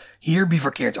 Hier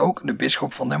bivakkeert ook de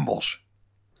bisschop van Den Bosch.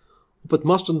 Op het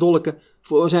Mastendolleke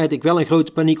veroorzaakte ik wel een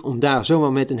grote paniek om daar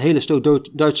zomaar met een hele stoot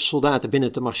Duitse soldaten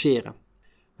binnen te marcheren.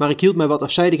 Maar ik hield mij wat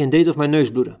afzijdig en deed of mijn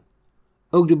neus bloedde.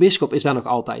 Ook de bisschop is daar nog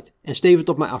altijd en stevend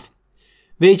op mij af.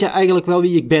 Weet jij eigenlijk wel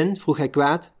wie ik ben? Vroeg hij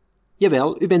kwaad.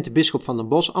 Jawel, u bent de bisschop van Den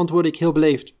Bosch, antwoordde ik heel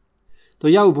beleefd. Door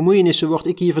jouw bemoeienissen word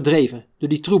ik hier verdreven, door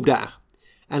die troep daar.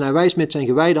 En hij wijst met zijn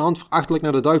gewijde hand verachtelijk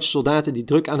naar de Duitse soldaten die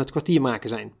druk aan het kwartier maken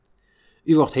zijn.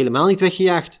 U wordt helemaal niet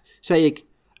weggejaagd, zei ik.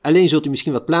 Alleen zult u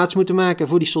misschien wat plaats moeten maken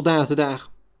voor die soldaten daar.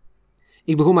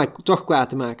 Ik begon mij toch kwaad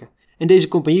te maken en deze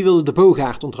compagnie wilde de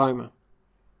boogaard ontruimen.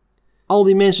 Al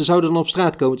die mensen zouden dan op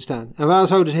straat komen te staan. En waar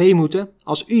zouden ze heen moeten?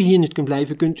 Als u hier niet kunt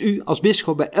blijven, kunt u als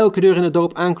bisschop bij elke deur in het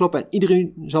dorp aankloppen en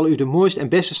iedereen zal u de mooiste en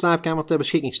beste slaapkamer ter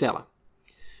beschikking stellen.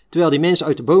 Terwijl die mensen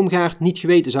uit de boomgaard niet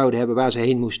geweten zouden hebben waar ze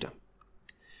heen moesten.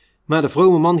 Maar de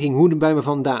vrome man ging woedend bij me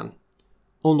vandaan.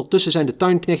 Ondertussen zijn de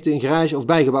tuinknechten een garage of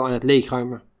bijgebouw aan het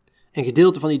leegruimen. En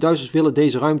gedeelten van die Duitsers willen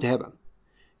deze ruimte hebben.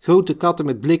 Grote katten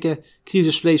met blikken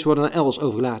crisisvlees worden naar elders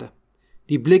overgeladen.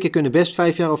 Die blikken kunnen best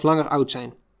 5 jaar of langer oud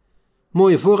zijn.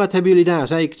 Mooie voorraad hebben jullie daar,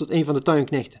 zei ik tot een van de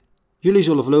tuinknechten. Jullie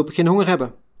zullen voorlopig geen honger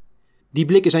hebben. Die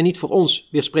blikken zijn niet voor ons,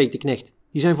 weerspreekt de knecht.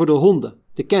 Die zijn voor de honden,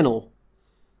 de kennel.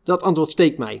 Dat antwoord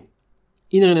steekt mij.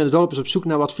 Iedereen in het dorp is op zoek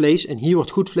naar wat vlees en hier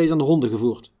wordt goed vlees aan de honden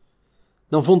gevoerd.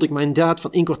 Dan vond ik mijn daad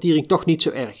van inkwartiering toch niet zo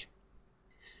erg.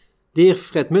 De heer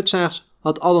Fred Mutsaars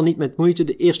had al dan niet met moeite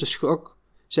de eerste schok,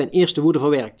 zijn eerste woede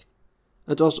verwerkt.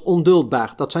 Het was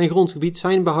onduldbaar dat zijn grondgebied,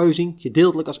 zijn behuizing,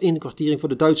 gedeeltelijk als inkwartiering voor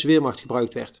de Duitse Weermacht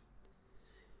gebruikt werd.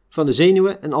 Van de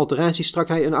zenuwen en alteraties strak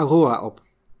hij een aurora op.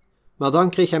 Maar dan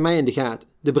kreeg hij mij in de gaten,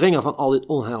 de brenger van al dit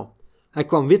onheil. Hij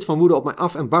kwam wit van woede op mij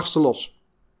af en barstte los.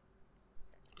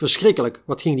 Verschrikkelijk,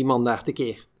 wat ging die man daar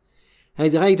tekeer. Hij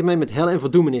dreigde mij met hel en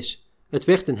verdoemenis. Het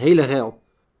werd een hele rel.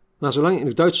 Maar zolang ik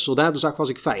nog Duitse soldaten zag, was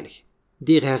ik veilig.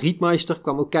 De heer Rietmeister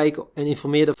kwam ook kijken en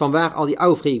informeerde van waar al die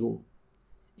Aufregung.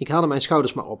 Ik haalde mijn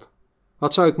schouders maar op.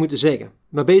 Wat zou ik moeten zeggen?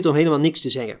 Maar beter om helemaal niks te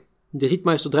zeggen. De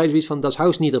Rietmeister draaide zoiets van das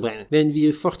Haus niederbrennen, wenn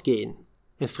wir fortgehen.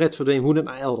 En Fred verdween woedend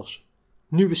naar elders.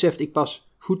 Nu besefte ik pas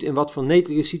goed in wat voor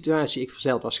netelige situatie ik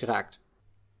verzeild was geraakt.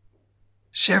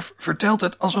 Chef vertelt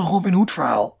het als een Robin Hood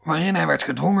verhaal, waarin hij werd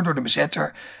gedwongen door de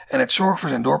bezetter en uit zorg voor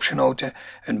zijn dorpsgenoten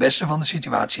het beste van de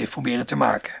situatie heeft proberen te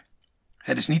maken.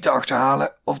 Het is niet te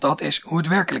achterhalen of dat is hoe het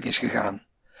werkelijk is gegaan.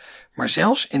 Maar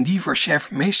zelfs in die voor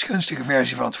Chef meest gunstige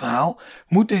versie van het verhaal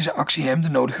moet deze actie hem de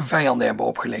nodige vijanden hebben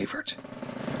opgeleverd.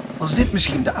 Was dit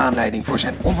misschien de aanleiding voor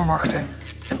zijn onverwachte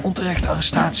en onterechte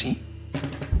arrestatie?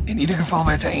 In ieder geval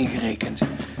werd hij ingerekend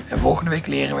en volgende week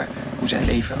leren we hoe zijn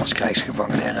leven als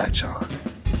krijgsgevangene eruit zag.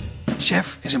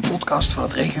 Chef is een podcast van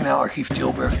het Regionaal Archief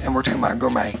Tilburg en wordt gemaakt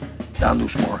door mij, Daan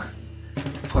Doesborg.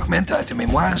 Fragmenten uit de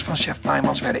memoires van Chef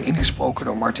Paimans werden ingesproken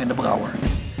door Martin de Brouwer.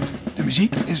 De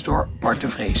muziek is door Bart de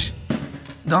Vrees.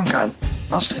 Dank aan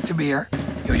Astrid de Beer,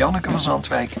 Jojanneke van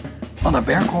Zandwijk, Anna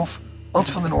Berghoff, Ad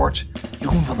van den Oort,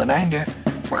 Jeroen van den Einde,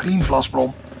 Marglien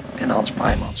Vlasblom en Hans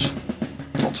Paimans.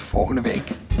 Tot volgende week.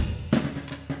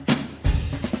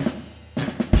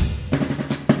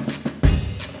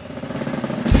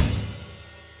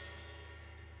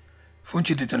 Vond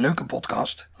je dit een leuke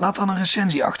podcast? Laat dan een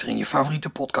recensie achter in je favoriete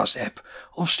podcast-app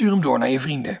of stuur hem door naar je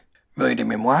vrienden. Wil je de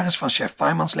memoires van Chef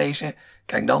Paimans lezen?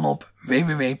 Kijk dan op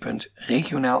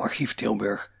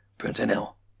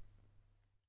www.regionaalarchieftilburg.nl.